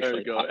 It's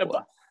officially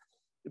Aqua.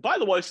 By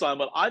the way,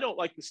 Simon, I don't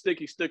like the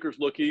sticky stickers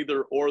look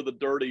either, or the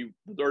dirty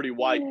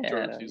white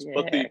jerseys.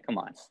 Yeah, come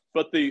on.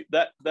 But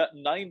that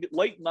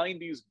late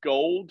 90s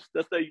gold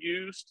that they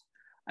used,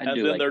 and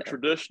then like their that.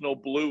 traditional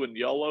blue and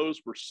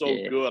yellows were so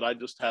good. I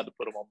just had to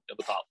put them in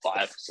the top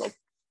 5. So,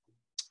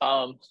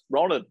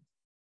 Ronan,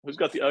 who's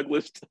got the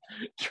ugliest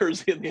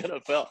jersey in the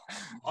NFL?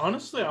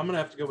 Honestly, I'm gonna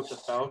have to go with the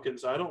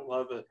Falcons. I don't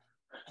love it.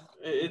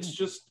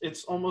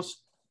 It's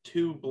almost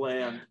too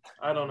bland.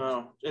 I don't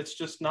know. It's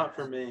just not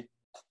for me.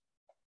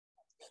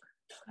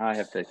 I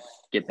have to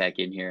get back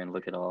in here and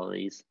look at all of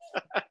these.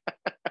 I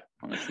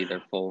want to see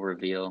their full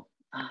reveal.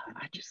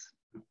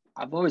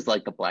 I've always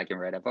liked the black and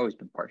red. I've always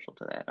been partial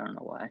to that. I don't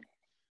know why.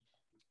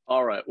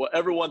 All right. Well,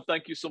 everyone,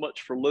 thank you so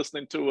much for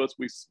listening to us.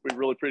 We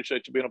really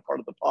appreciate you being a part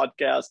of the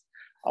podcast.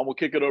 We'll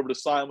kick it over to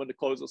Simon to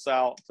close us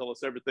out, tell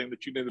us everything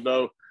that you need to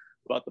know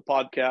about the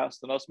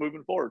podcast and us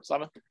moving forward.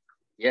 Simon?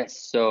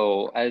 Yes.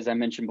 So as I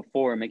mentioned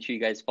before, make sure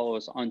you guys follow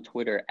us on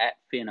Twitter at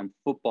Phantom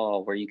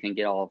Football, where you can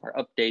get all of our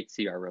updates,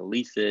 see our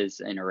releases,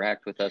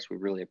 interact with us. We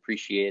really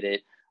appreciate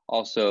it.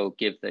 Also,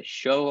 give the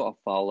show a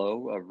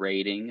follow, a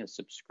rating, a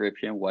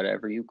subscription,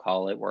 whatever you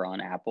call it. We're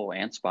on Apple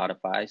and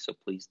Spotify, so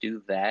please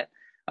do that.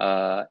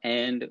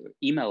 And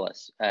email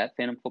us at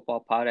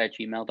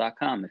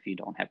phantomfootballpod@gmail.com. If you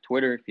don't have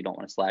Twitter, if you don't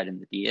want to slide in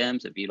the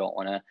DMs, if you don't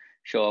want to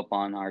show up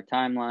on our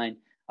timeline,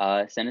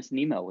 send us an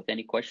email with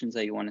any questions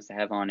that you want us to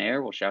have on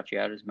air. We'll shout you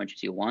out as much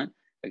as you want.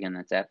 Again,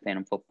 that's at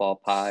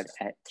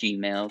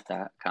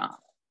phantomfootballpod@gmail.com.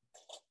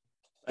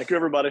 Thank you,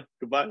 everybody.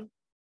 Goodbye.